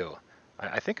package skill.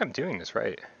 I think I'm doing this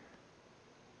right.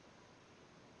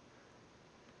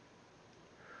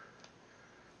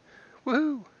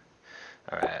 Woohoo!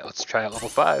 Alright, let's try out level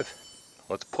 5.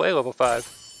 Let's play level 5.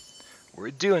 We're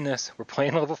doing this. We're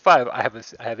playing level 5. I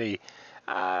have a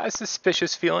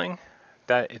suspicious feeling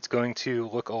that it's going to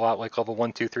look a lot like level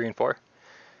 1, 2, 3, and 4.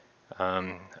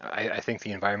 I think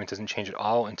the environment doesn't change at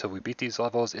all until we beat these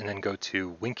levels and then go to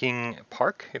Winking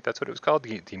Park, if that's what it was called,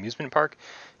 the amusement park.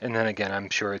 And then again, I'm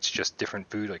sure it's just different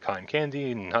food like cotton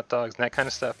candy and hot dogs and that kind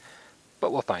of stuff.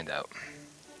 But we'll find out.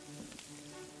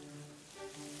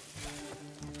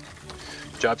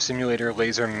 Job Simulator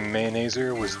Laser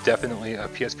Mayonnaiser was definitely a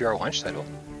PSVR launch title.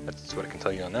 That's what I can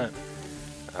tell you on that.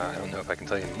 I don't know if I can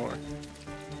tell you any more.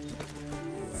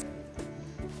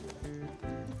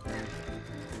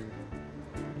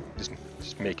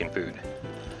 Just making food.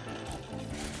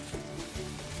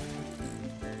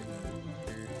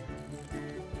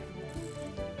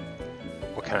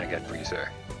 What can I get for you, sir?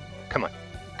 Come on,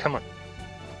 come on,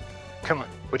 come on.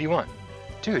 What do you want?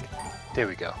 Dude, there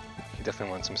we go. He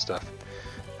definitely wants some stuff.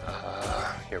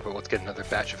 Here, but let's get another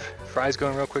batch of fries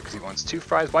going real quick because he wants 2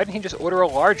 fries. Why didn't he just order a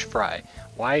large fry?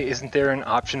 Why isn't there an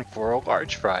option for a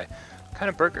large fry? What kind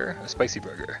of burger? A spicy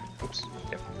burger. Oops.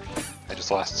 Yep. I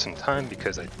just lost some time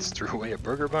because I just threw away a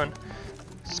burger bun.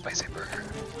 Spicy burger.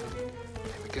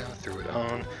 There we go. Threw it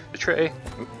on the tray.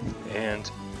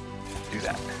 And do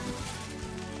that.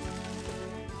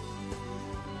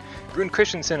 Brune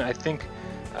Christensen, I think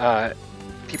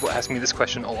people ask me this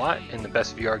question a lot, and the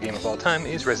best VR game of all time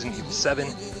is Resident Evil 7.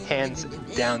 Hands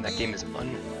down, that game is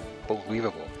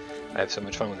unbelievable. I have so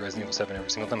much fun with Resident Evil 7 every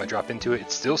single time I drop into it.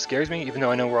 It still scares me, even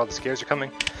though I know where all the scares are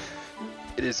coming.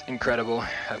 It is incredible.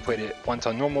 I've played it once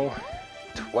on normal,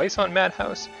 twice on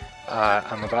Madhouse.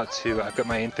 I've got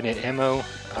my infinite ammo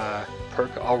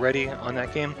perk already on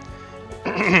that game.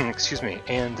 Excuse me,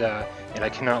 and I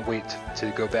cannot wait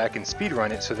to go back and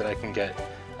speedrun it so that I can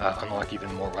unlock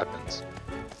even more weapons.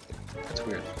 That's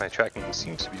weird. My tracking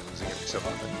seems to be losing every so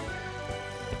often.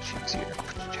 Cheese here.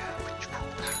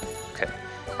 Okay,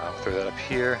 I'll throw that up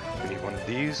here. We need one of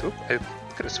these. Oop, I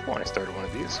could have sworn I started one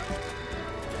of these.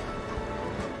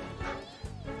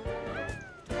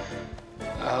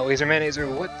 Laser Mayonnaiser,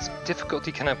 what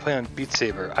difficulty can I play on Beat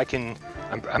Saber?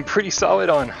 I'm pretty solid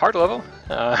on hard level,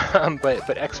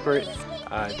 but expert,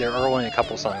 there are only a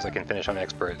couple songs I can finish on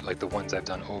expert, like the ones I've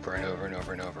done over and over and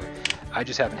over and over. I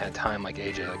just haven't had time like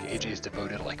AJ. Like AJ's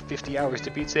devoted like 50 hours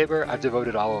to Beat Saber. I've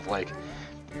devoted all of like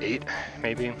 8,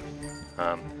 maybe.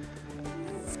 I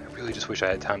really just wish I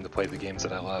had time to play the games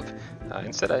that I love.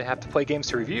 Instead, I have to play games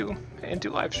to review and do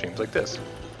live streams like this.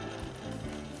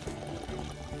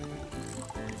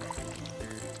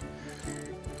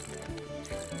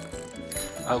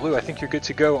 Lou, I think you're good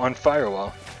to go on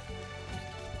Firewall.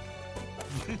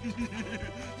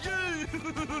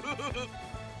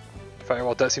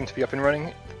 Firewall does seem to be up and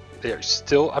running. They are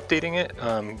still updating it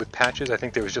with patches. I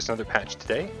think there was just another patch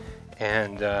today,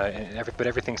 but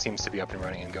everything seems to be up and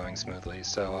running and going smoothly.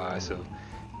 So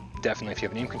definitely, if you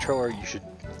have an aim controller, you should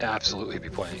absolutely be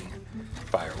playing.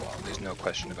 Firewall. There's no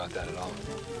question about that at all.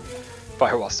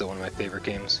 Firewall's still one of my favorite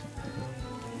games.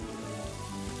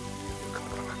 Come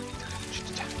on.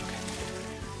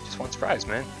 Just wants fries,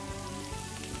 man.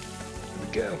 Here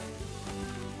we go.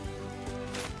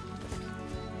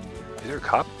 Is there a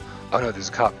cop? Oh no, there's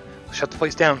a cop. Shut the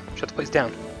place down. Shut the place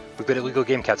down. We've got illegal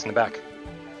game cats in the back.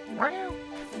 I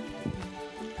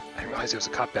didn't realize there was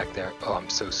a cop back there. Oh, I'm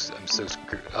so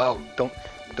screwed. Oh, don't.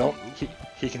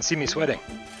 He can see me sweating.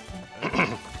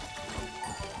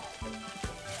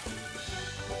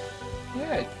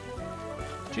 Yeah,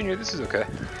 Junior, this is okay.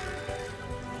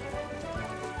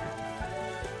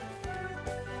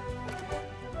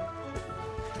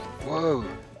 Whoa.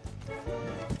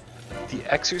 The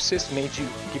Exorcist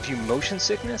give you motion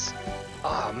sickness?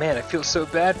 Oh man, I feel so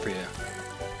bad for you.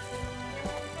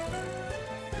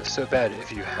 I feel so bad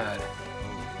if you had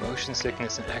motion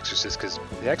sickness and Exorcist, because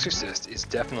The Exorcist is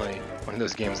definitely one of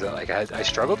those games that like I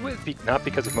struggled with, not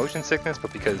because of motion sickness,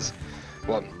 but because,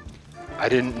 well, I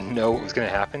didn't know what was going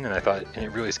to happen, and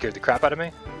it really scared the crap out of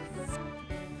me.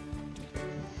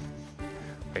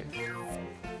 Wait.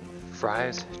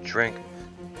 Fries, drink,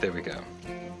 there we go.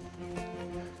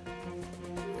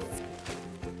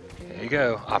 There you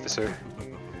go, officer.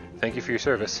 Thank you for your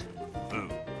service.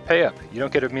 Pay up, you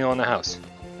don't get a meal in the house.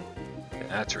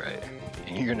 That's right,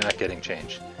 and you're not getting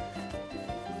change.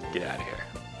 Get out of here.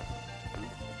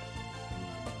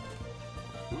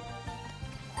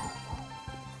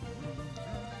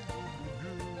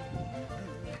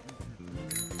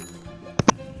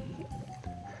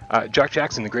 Jock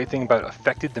Jackson, the great thing about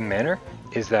Affected the Manor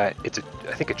is that it's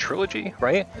I think a trilogy,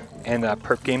 right? And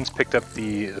Perp Games picked up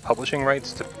the publishing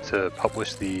rights to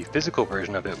publish the physical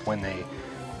version of it when they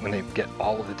get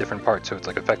all of the different parts. So it's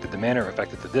like Affected the Manor,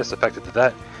 Affected to this, Affected to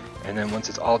that, and then once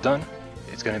it's all done,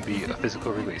 it's going to be a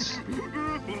physical release.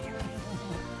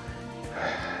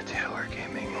 Taylor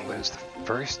Gaming, what is the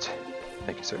first?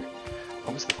 Thank you, sir.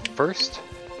 What was the first?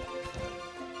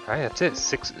 All right, that's it.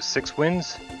 Six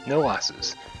wins, no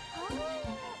losses.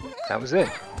 That was it.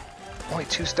 Only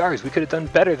 2 stars. We could have done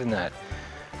better than that.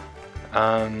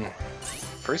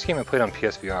 First game I played on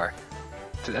PSVR.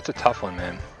 That's a tough one,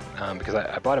 man. Because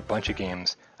I bought a bunch of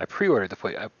games. I pre-ordered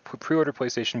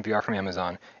PlayStation VR from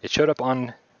Amazon. It showed up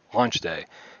on launch day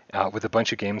with a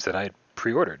bunch of games that I had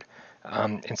pre-ordered.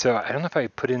 And so I don't know if I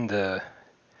put in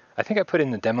I think I put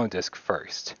in the demo disc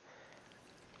first.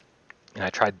 And I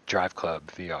tried Drive Club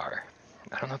VR.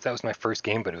 I don't know if that was my first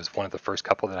game, but it was one of the first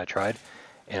couple that I tried.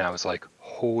 And I was like,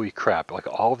 holy crap, like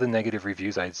all of the negative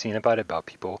reviews I had seen about it, about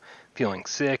people feeling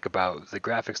sick, about the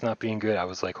graphics not being good, I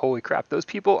was like, holy crap, those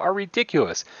people are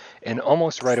ridiculous. And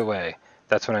almost right away,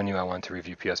 that's when I knew I wanted to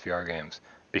review PSVR games,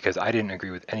 because I didn't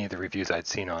agree with any of the reviews I'd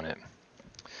seen on it.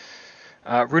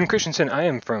 Rune Christensen, I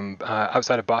am from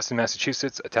outside of Boston,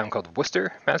 Massachusetts, a town called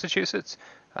Worcester, Massachusetts,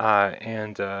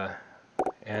 and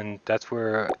that's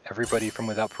where everybody from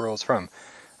Without Parole is from.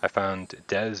 I found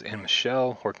Des and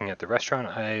Michelle working at the restaurant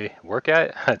I work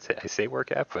at. I say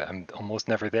work at, but I'm almost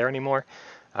never there anymore.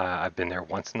 I've been there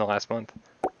once in the last month.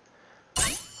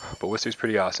 But Worcester's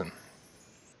pretty awesome.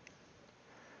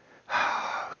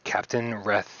 Captain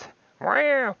Reth.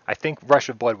 I think Rush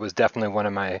of Blood was definitely one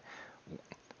of my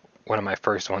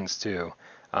first ones too.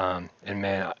 And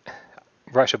man,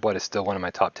 Rush of Blood is still one of my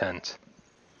top 10s.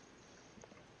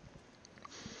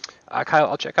 Kyle,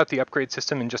 I'll check out the upgrade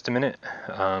system in just a minute.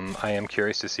 I am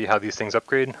curious to see how these things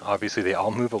upgrade. Obviously, they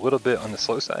all move a little bit on the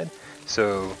slow side,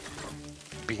 so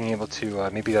being able to,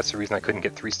 maybe that's the reason I couldn't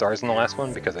get 3 stars in the last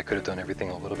one, because I could have done everything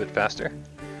a little bit faster.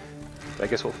 But I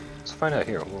guess let's find out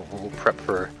here. We'll prep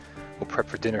for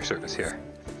dinner service here.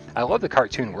 I love the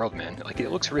cartoon world, man. Like,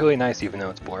 it looks really nice, even though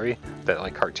it's blurry. That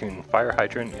like cartoon fire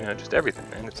hydrant, you know, just everything,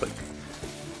 man. It's like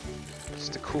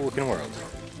just a cool looking world.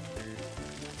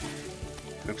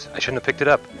 Oops, I shouldn't have picked it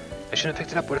up. I shouldn't have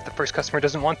picked it up. What if the first customer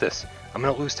doesn't want this? I'm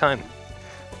going to lose time.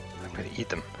 I'm going to eat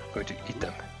them. I'm going to eat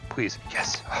them. Please.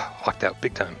 Yes. Oh, locked out.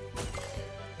 Big time.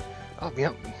 Oh,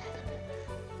 yeah.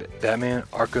 Batman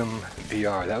Arkham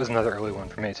VR. That was another early one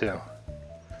for me, too.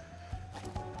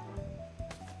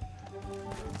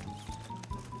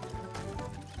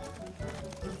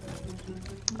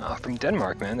 Oh, from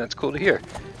Denmark, man. That's cool to hear.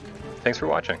 Thanks for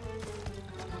watching.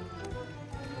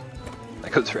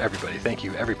 That goes for everybody. Thank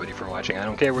you, everybody, for watching. I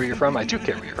don't care where you're from. I do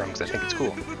care where you're from because I think it's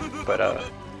cool. But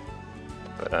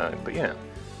yeah.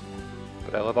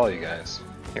 But I love all you guys.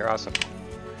 You're awesome.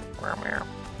 The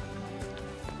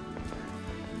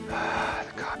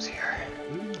cops here.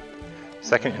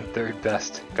 Second and third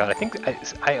best. God, I think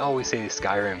I always say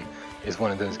Skyrim is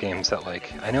one of those games that,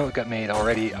 like, I know it got made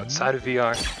already outside of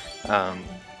VR,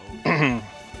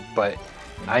 but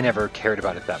I never cared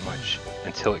about it that much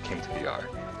until it came to VR.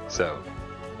 So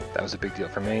that was a big deal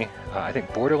for me. I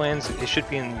think Borderlands, it should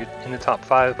be in the top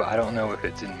 5, but I don't know if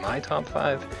it's in my top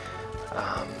 5.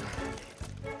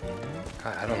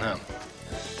 God, I don't know.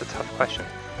 It's a tough question.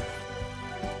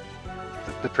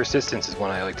 The Persistence is one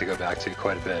I like to go back to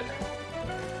quite a bit.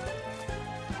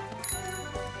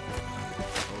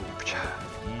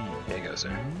 There you go,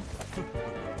 sir.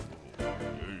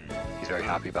 He's very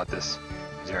happy about this.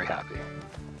 He's very happy.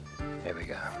 There we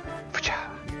go.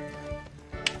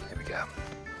 There we go.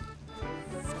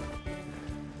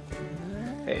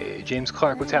 Hey, James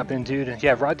Clark, what's happening, dude?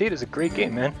 Yeah, Raw Data is a great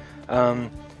game, man.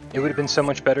 It would have been so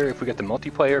much better if we got the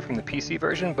multiplayer from the PC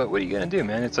version, but what are you gonna do,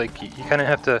 man? It's like you kind of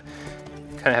have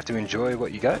to enjoy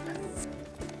what you got.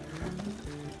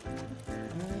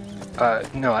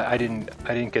 No, I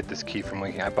didn't get this key from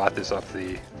linking. I bought this off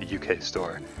the UK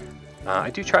store. I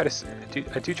do try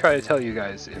to tell you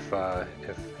guys if a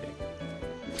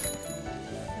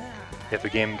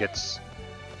game gets,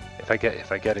 if I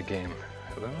get a game.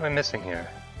 What am I missing here?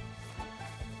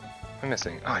 What am I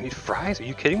missing? Oh, I need fries? Are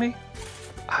you kidding me?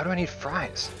 How do I need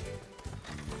fries?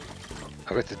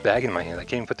 I've got this bag in my hand. I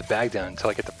can't even put the bag down until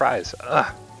I get the fries.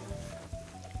 Ugh.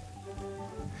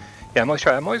 Yeah, I'm always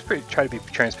try to be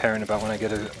transparent about when I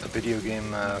get a video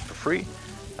game for free.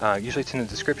 Usually it's in the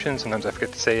description. Sometimes I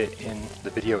forget to say it in the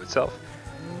video itself.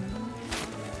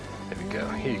 There we go.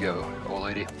 Here you go, old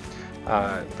lady.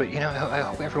 But you know, I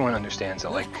hope everyone understands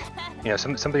that. Like, you know,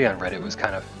 somebody on Reddit was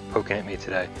kind of poking at me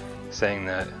today, saying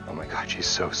that, oh my God, she's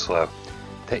so slow.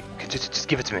 Just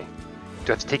give it to me.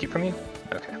 Do I have to take it from you?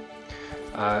 Okay.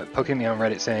 Poking me on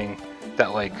Reddit saying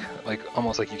that like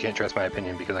almost like you can't trust my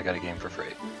opinion because I got a game for free.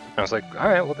 And I was like, all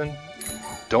right, well then,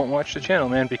 don't watch the channel,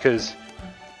 man, because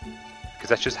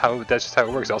that's just how it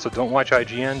works. Also, don't watch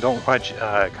IGN, don't watch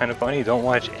Kind of Funny, don't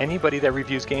watch anybody that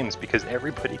reviews games because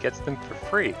everybody gets them for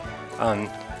free.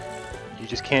 You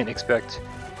just can't expect.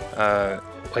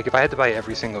 Like if I had to buy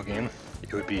every single game,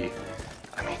 it would be.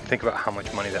 I mean, think about how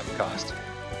much money that would cost.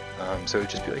 So it would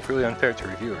just be like really unfair to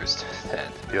reviewers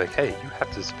to be like, hey, you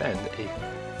have to spend a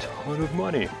ton of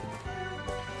money.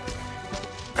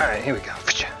 Alright, here we go.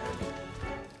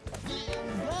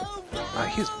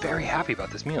 He was very happy about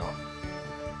this meal.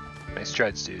 Nice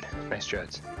dreads, dude. Nice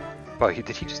dreads. Wow, did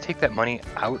he just take that money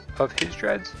out of his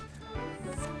dreads?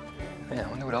 Man, I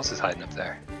wonder what else is hiding up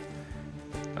there.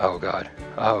 Oh god.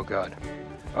 Oh god.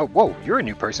 Oh, whoa, you're a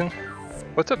new person.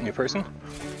 What's up, new person?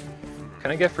 What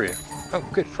can I get for you? Oh,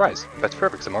 good, fries. That's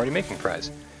perfect, 'cause I'm already making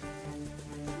fries.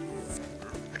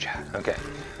 Okay.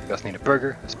 We also need a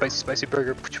burger, a spicy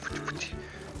burger.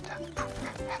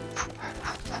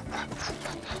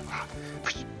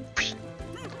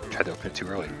 Tried to open it too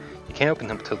early. You can't open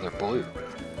them until they're blue.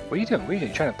 What are you doing? What are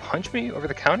you trying to punch me over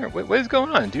the counter? What is going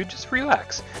on, dude? Just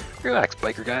relax. Relax,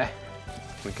 biker guy. Here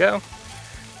we go.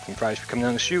 Some fries for coming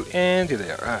down the chute, and here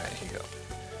they are. Alright, here you go.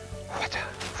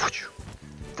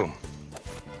 Boom.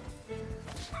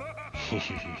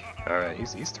 Alright,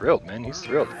 he's thrilled, man. He's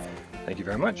thrilled. Thank you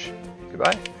very much.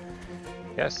 Goodbye.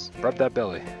 Yes, rub that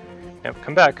belly. Yep,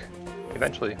 come back.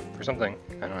 Eventually, for something.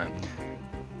 I don't know.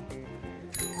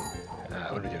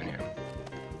 What are we doing here?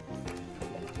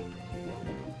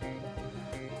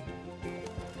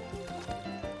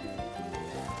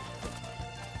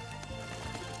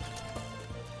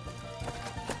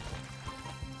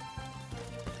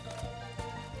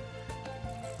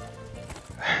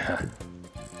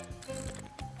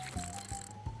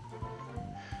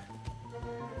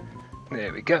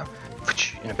 There we go.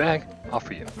 In a bag, all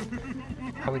for you.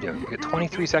 How we doing? We got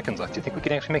 23 seconds left. Do you think we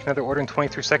can actually make another order in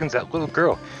 23 seconds? That little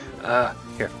girl.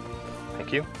 Here.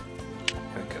 Thank you.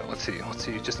 There we go. Let's see.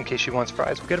 Just in case she wants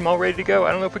fries, we'll get them all ready to go.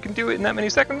 I don't know if we can do it in that many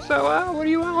seconds. So, what do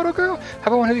you want, little girl? How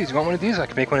about one of these? You want one of these? I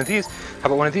can make one of these. How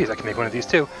about one of these? I can make one of these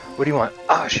too. What do you want?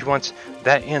 She wants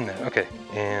that and that. Okay.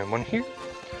 And one here.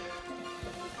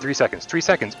 3 seconds. 3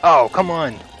 seconds. Oh, come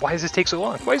on. Why does this take so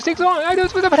long? Why does it take so long? I know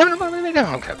it's without having a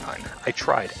Okay, fine. I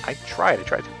tried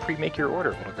to pre-make your order,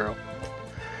 little girl.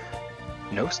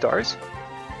 No stars?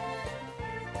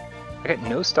 I got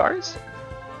no stars?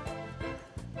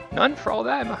 None for all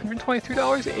that. I'm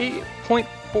 $123,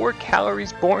 8.4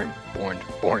 calories born.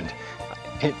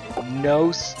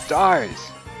 No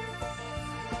stars.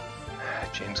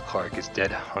 James Clark is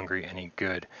dead hungry any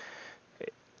good.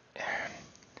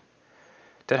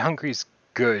 Dead Hungry's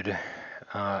good.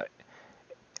 Dead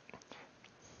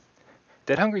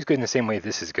Hungry's good in the same way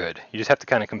this is good. You just have to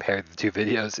kind of compare the two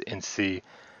videos and see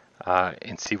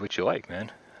what you like,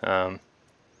 man.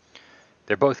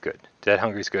 They're both good. Dead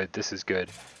Hungry's good. This is good,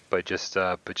 but just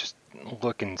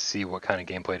look and see what kind of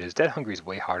gameplay it is. Dead Hungry's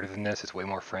way harder than this. It's way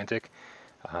more frantic.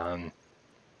 Um,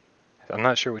 I'm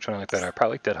not sure which one I like better. I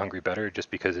probably like Dead Hungry better just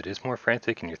because it is more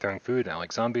frantic and you're throwing food, and I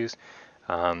like zombies.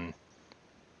 And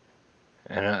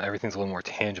everything's a little more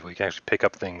tangible. You can actually pick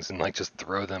up things and like just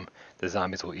throw them. The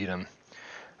zombies will eat them.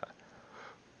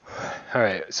 All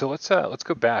right, so let's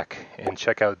go back and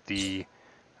check out the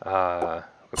go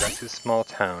back to the small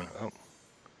town. Oh,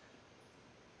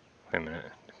 wait a minute.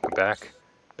 Go back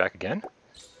again.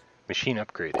 Machine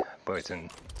upgrade. Boy, it's in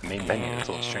the main menu. That's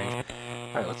a little strange. All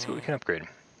right, let's see what we can upgrade.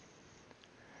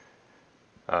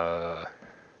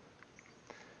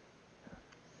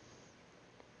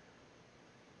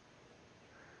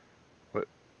 What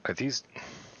are these?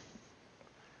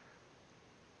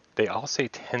 They all say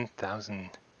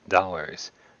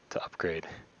 $10,000 to upgrade.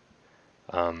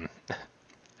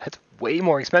 That's way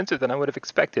more expensive than I would have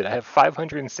expected. I have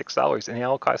 $506, and they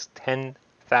all cost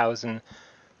 $10,000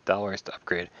 to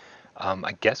upgrade.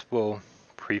 I guess we'll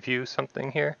preview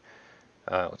something here.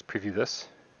 Let's preview this.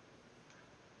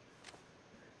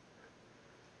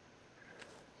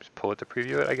 Just pull it to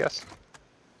preview it, I guess.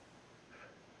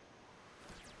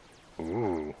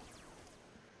 Ooh.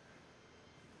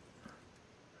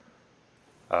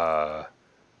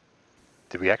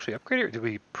 Did we actually upgrade it, or did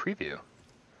we preview?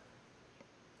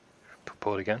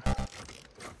 Pull it again?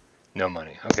 No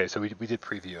money. Okay, so we did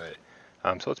preview it.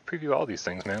 So let's preview all these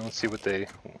things, man. Let's see what they...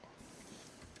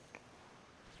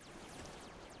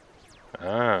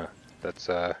 Ah, that's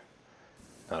not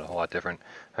a whole lot different.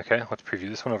 Okay, let's preview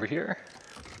this one over here.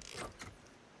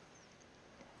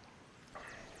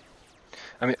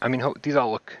 I mean, these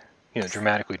all look, you know,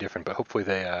 dramatically different, but hopefully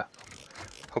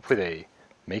they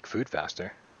make food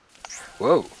faster.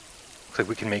 Whoa! Looks like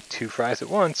we can make 2 fries at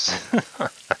once.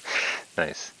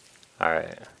 Nice. All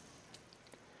right.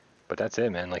 But that's it,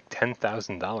 man. Like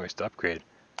 $10,000 to upgrade.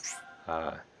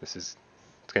 It's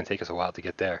gonna take us a while to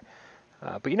get there.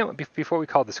 But you know what? Before we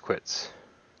call this quits,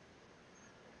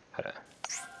 how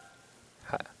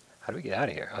do we get out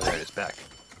of here? Oh, there it is, back.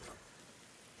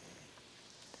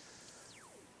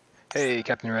 Hey,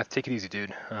 Captain Wrath, take it easy,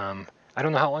 dude. I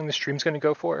don't know how long this stream's gonna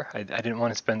go for. I didn't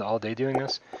want to spend all day doing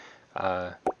this.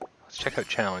 Let's check out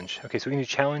challenge. Okay, so we can do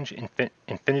challenge,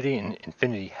 infinity, and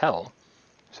infinity hell.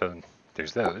 So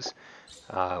there's those.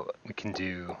 We can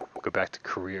go back to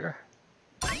career.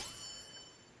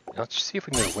 Let's just see if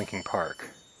we can go to Winking Park.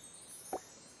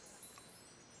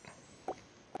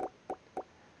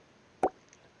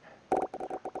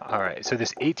 Alright, so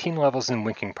there's 18 levels in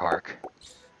Winking Park.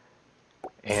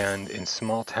 And in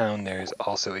Small Town there's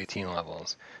also 18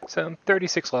 levels. So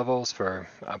 36 levels for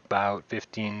about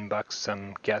 $15,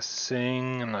 I'm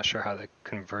guessing. I'm not sure how the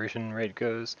conversion rate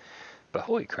goes. But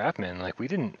holy crap, man, like we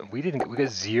got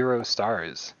 0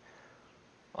 stars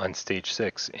on stage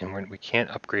 6, and we can't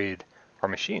upgrade our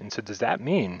machine. So does that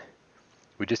mean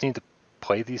we just need to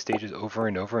play these stages over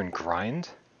and over and grind?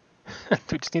 Do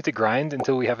we just need to grind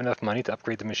until we have enough money to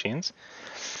upgrade the machines?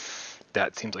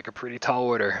 That seems like a pretty tall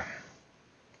order.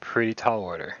 Pretty tall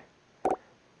order.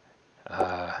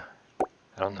 I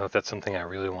don't know if that's something I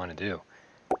really want to do.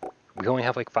 We only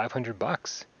have like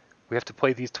 $500. We have to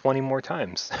play these 20 more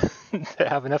times to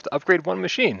have enough to upgrade one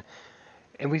machine.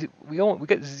 And we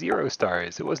got 0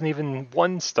 stars. It wasn't even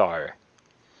 1 star.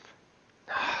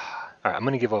 Alright, I'm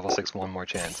going to give level 6 one more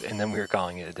chance, and then we're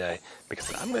calling it a day.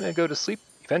 Because I'm going to go to sleep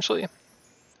eventually,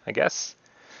 I guess.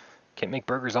 Can't make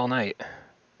burgers all night.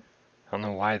 I don't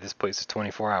know why this place is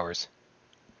 24 hours.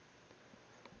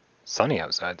 Sunny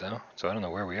outside though, so I don't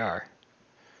know where we are.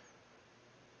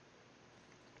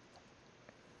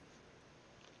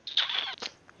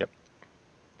 Yep.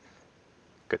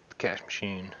 Got the cash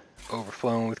machine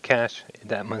overflowing with cash.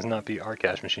 That must not be our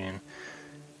cash machine,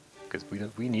 because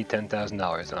we need $10,000 in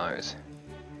ours.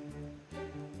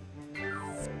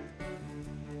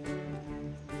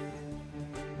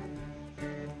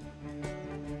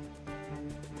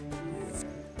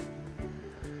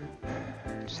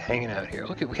 Hanging out here.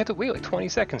 Look, we have to wait like 20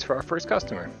 seconds for our first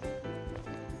customer.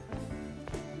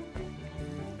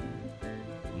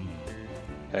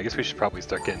 Yeah, I guess we should probably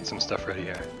start getting some stuff ready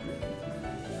here.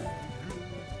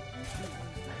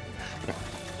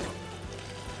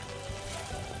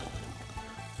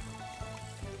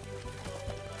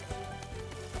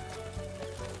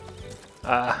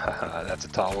 That's a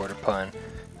tall order pun.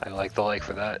 I like the like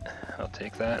for that. I'll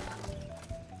take that.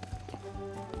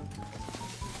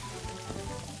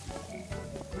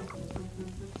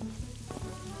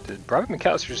 Robert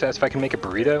McAllister just asked if I can make a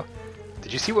burrito.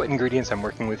 Did you see what ingredients I'm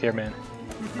working with here, man?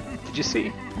 Did you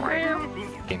see?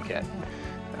 Game cat.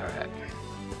 Alright.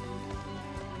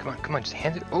 Come on, just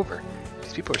hand it over.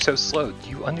 These people are so slow. Do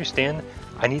you understand?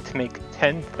 I need to make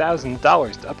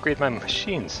 $10,000 to upgrade my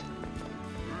machines.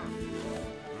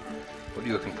 What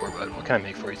are you looking for, bud? What can I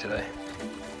make for you today?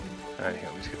 Alright, here,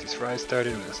 let's get these fries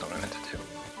started. That's not what I meant to do.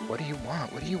 What do you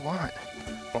want? What do you want?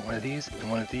 Want one of these, and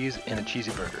one of these, and a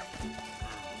cheesy burger.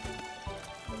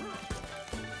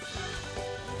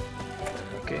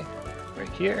 Okay, right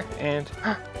here, and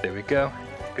there we go.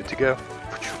 Good to go.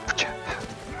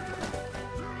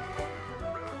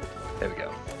 There we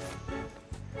go.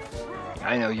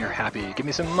 I know you're happy. Give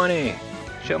me some money.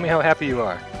 Show me how happy you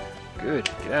are. Good.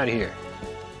 Get out of here.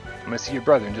 I'm gonna see your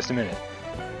brother in just a minute.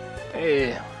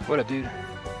 Hey, what up, dude?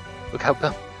 Look how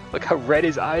red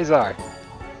his eyes are.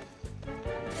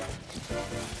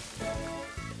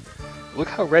 Look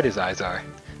how red his eyes are.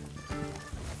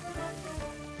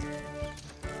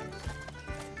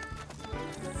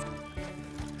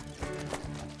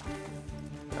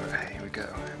 Alright, here we go.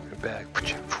 We're back.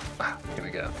 Here we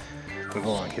go. Move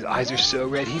along. His eyes are so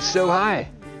red, he's so high.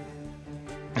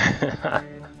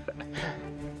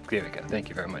 There we go. Thank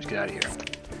you very much. Get out of here.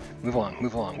 Move along,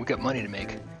 move along. We got money to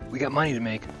make. We got money to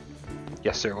make.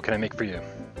 Yes, sir. What can I make for you?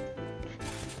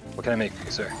 What can I make for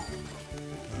you, sir?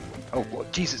 Oh, well,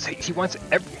 Jesus. He wants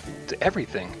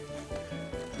everything.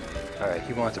 Alright,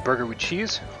 he wants a burger with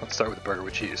cheese. Let's start with a burger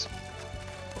with cheese.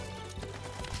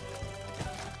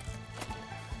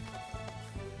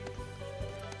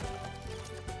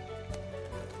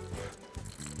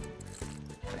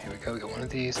 Here we go. We got one of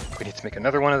these. We need to make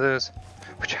another one of those.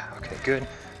 Okay, good.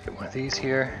 Get one of these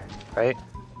here. Right?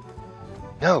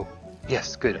 No!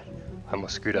 Yes, good. I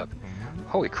almost screwed up.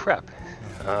 Holy crap.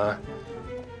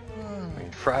 We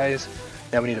need fries.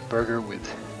 Now we need a burger with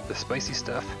the spicy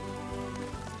stuff.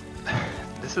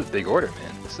 This is a big order,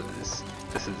 man. This is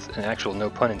an actual, no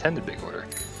pun intended, big order.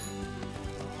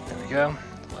 There we go.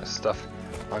 A lot of stuff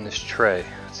on this tray.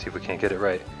 Let's see if we can't get it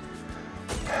right.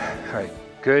 Alright,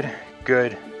 good,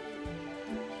 good.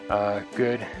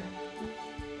 Good.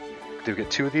 Do we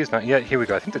get two of these? Not yet. Here we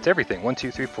go. I think that's everything. 1,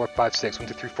 2, 3, 4, 5, 6. 1,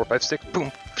 2, 3, 4, 5, 6.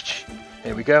 Boom.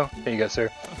 There we go. There you go,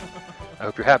 sir. I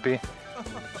hope you're happy.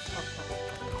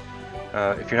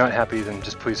 If you're not happy, then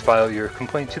just please file your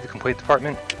complaint to the complaint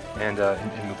department and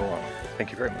move along. Thank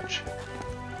you very much.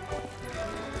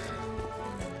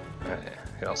 Alright,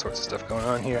 got all sorts of stuff going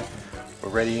on here. We're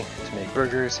ready to make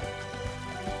burgers.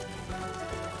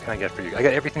 What can I get for you? I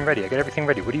got everything ready. I got everything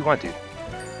ready. What do you want, dude?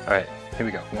 Alright, here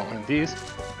we go. Want one of these?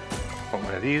 Want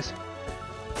one of these?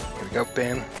 Here we go.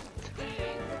 Bam.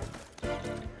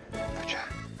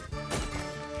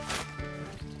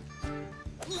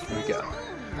 Here we go.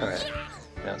 Alright.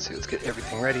 Now let's see. Let's get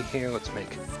everything ready here. Let's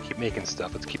keep making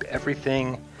stuff. Let's keep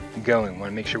everything going.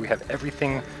 Want to make sure we have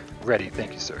everything ready.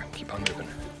 Thank you, sir. Keep on moving.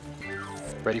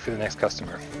 Ready for the next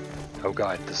customer. Oh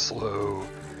god, the slow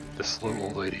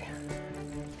old lady.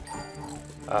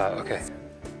 Okay.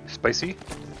 Spicy.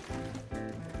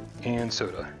 And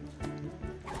soda.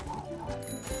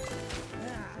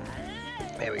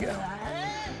 There we go.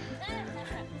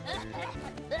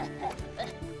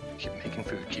 Keep making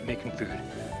food, keep making food.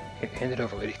 Here, hand it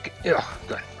over, lady. Ugh,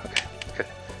 good, okay,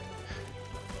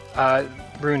 good.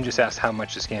 Rune just asked how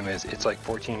much this game is. It's like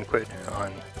 14 quid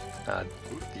on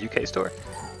the UK store,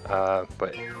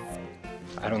 but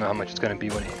I don't know how much it's going to be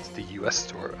when it hits the US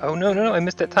store. Oh, no, I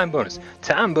missed that time bonus.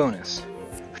 Time bonus!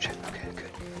 Okay,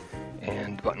 good.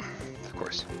 And the button, of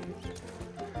course.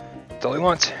 That's all he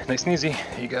wants. Nice and easy.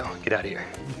 There you go. Get out of here.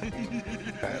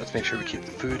 Alright, let's make sure we keep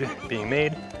the food being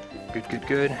made.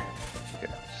 Good. Here,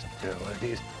 just do one of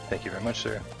these. Thank you very much,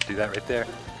 sir. Do that right there.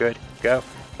 Good. Go.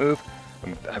 Move.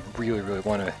 I really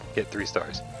want to get 3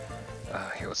 stars.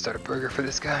 Here, let's start a burger for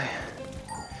this guy.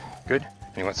 Good.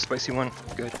 And he wants a spicy one.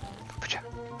 Good.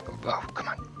 Oh, come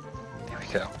on. There we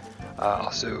go.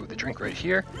 Also, the drink right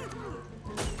here.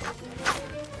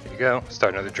 There you go.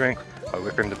 Start another drink. I'll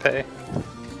wait for him to pay.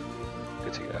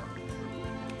 Good to go.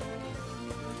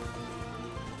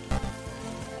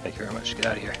 Thank you very much. Get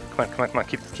out of here. Come on.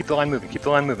 Keep the line moving. Keep the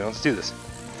line moving. Let's do this.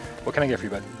 What can I get for you,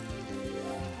 bud?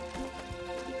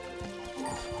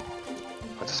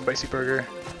 What's a spicy burger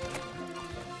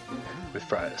with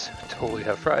fries? I totally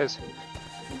have fries.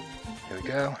 Here we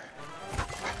go.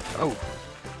 Oh,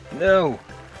 no.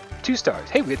 2 stars.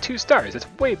 Hey, we had 2 stars. That's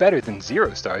way better than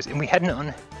 0 stars. And we had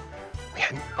an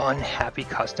unhappy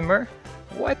customer?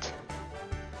 What?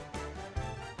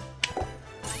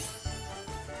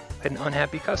 We had an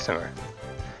unhappy customer.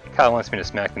 Kyle wants me to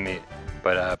smack the meat,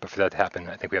 but for that to happen,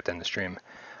 I think we have to end the stream.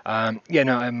 Yeah,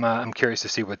 no, I'm curious to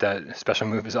see what that special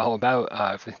move is all about.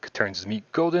 If it turns his meat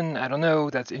golden, I don't know.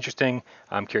 That's interesting.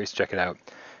 I'm curious to check it out.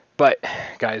 But,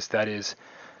 guys, that's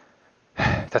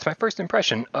my first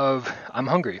impression of I'm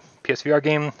Hungry. PSVR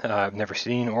game. I've never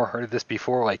seen or heard of this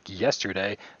before, like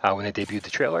yesterday when they debuted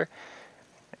the trailer.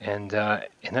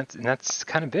 that's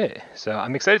kind of it. So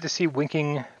I'm excited to see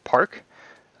Winking Park,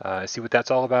 see what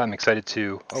that's all about. I'm excited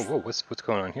to. Oh, whoa! What's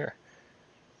going on here?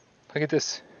 Look at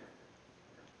this.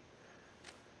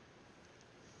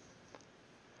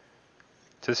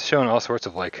 So this is showing all sorts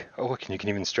of like, oh look, and you can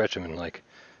even stretch them and like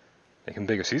make them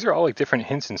bigger. So these are all like different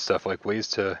hints and stuff, like ways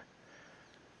to.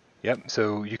 Yep.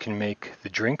 So you can make the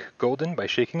drink golden by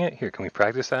shaking it. Here, can we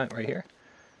practice that right here?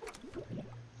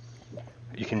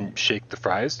 You can shake the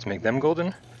fries to make them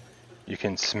golden. You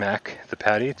can smack the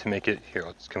patty to make it. Here,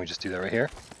 can we just do that right here?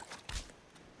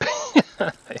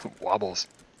 It wobbles.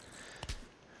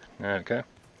 Okay.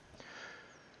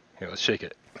 Here, let's shake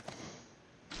it.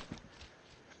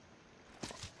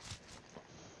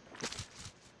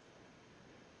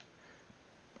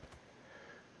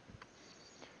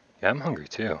 Yeah, I'm hungry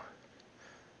too.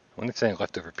 I want to say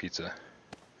leftover pizza.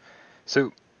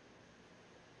 So,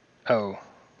 oh,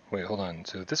 wait, hold on.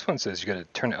 So this one says you gotta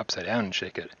turn it upside down and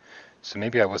shake it. So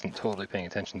maybe I wasn't totally paying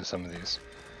attention to some of these.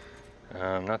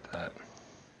 Not that.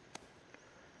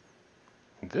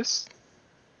 This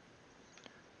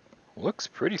looks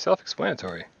pretty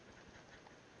self-explanatory.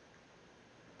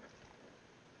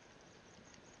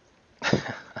 How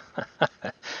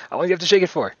long do you have to shake it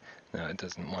for? No, it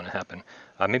doesn't want to happen.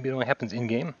 Maybe it only happens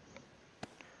in-game.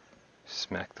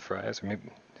 Smack the fries, or maybe,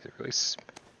 is it really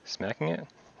smacking it?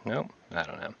 No, I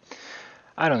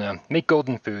don't know. Make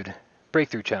golden food.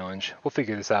 Breakthrough challenge. We'll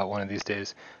figure this out one of these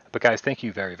days. But guys, thank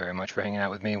you very, very much for hanging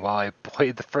out with me while I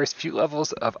played the first few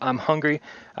levels of I'm Hungry.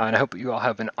 And I hope you all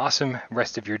have an awesome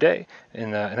rest of your day.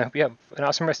 And I hope you have an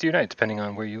awesome rest of your night, depending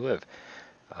on where you live.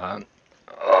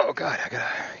 Oh, God, I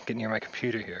gotta get near my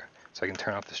computer here so I can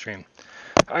turn off the stream.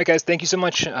 All right, guys, thank you so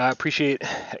much. I appreciate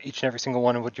each and every single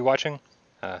one of what you're watching.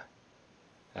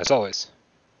 As always,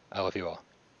 I love you all.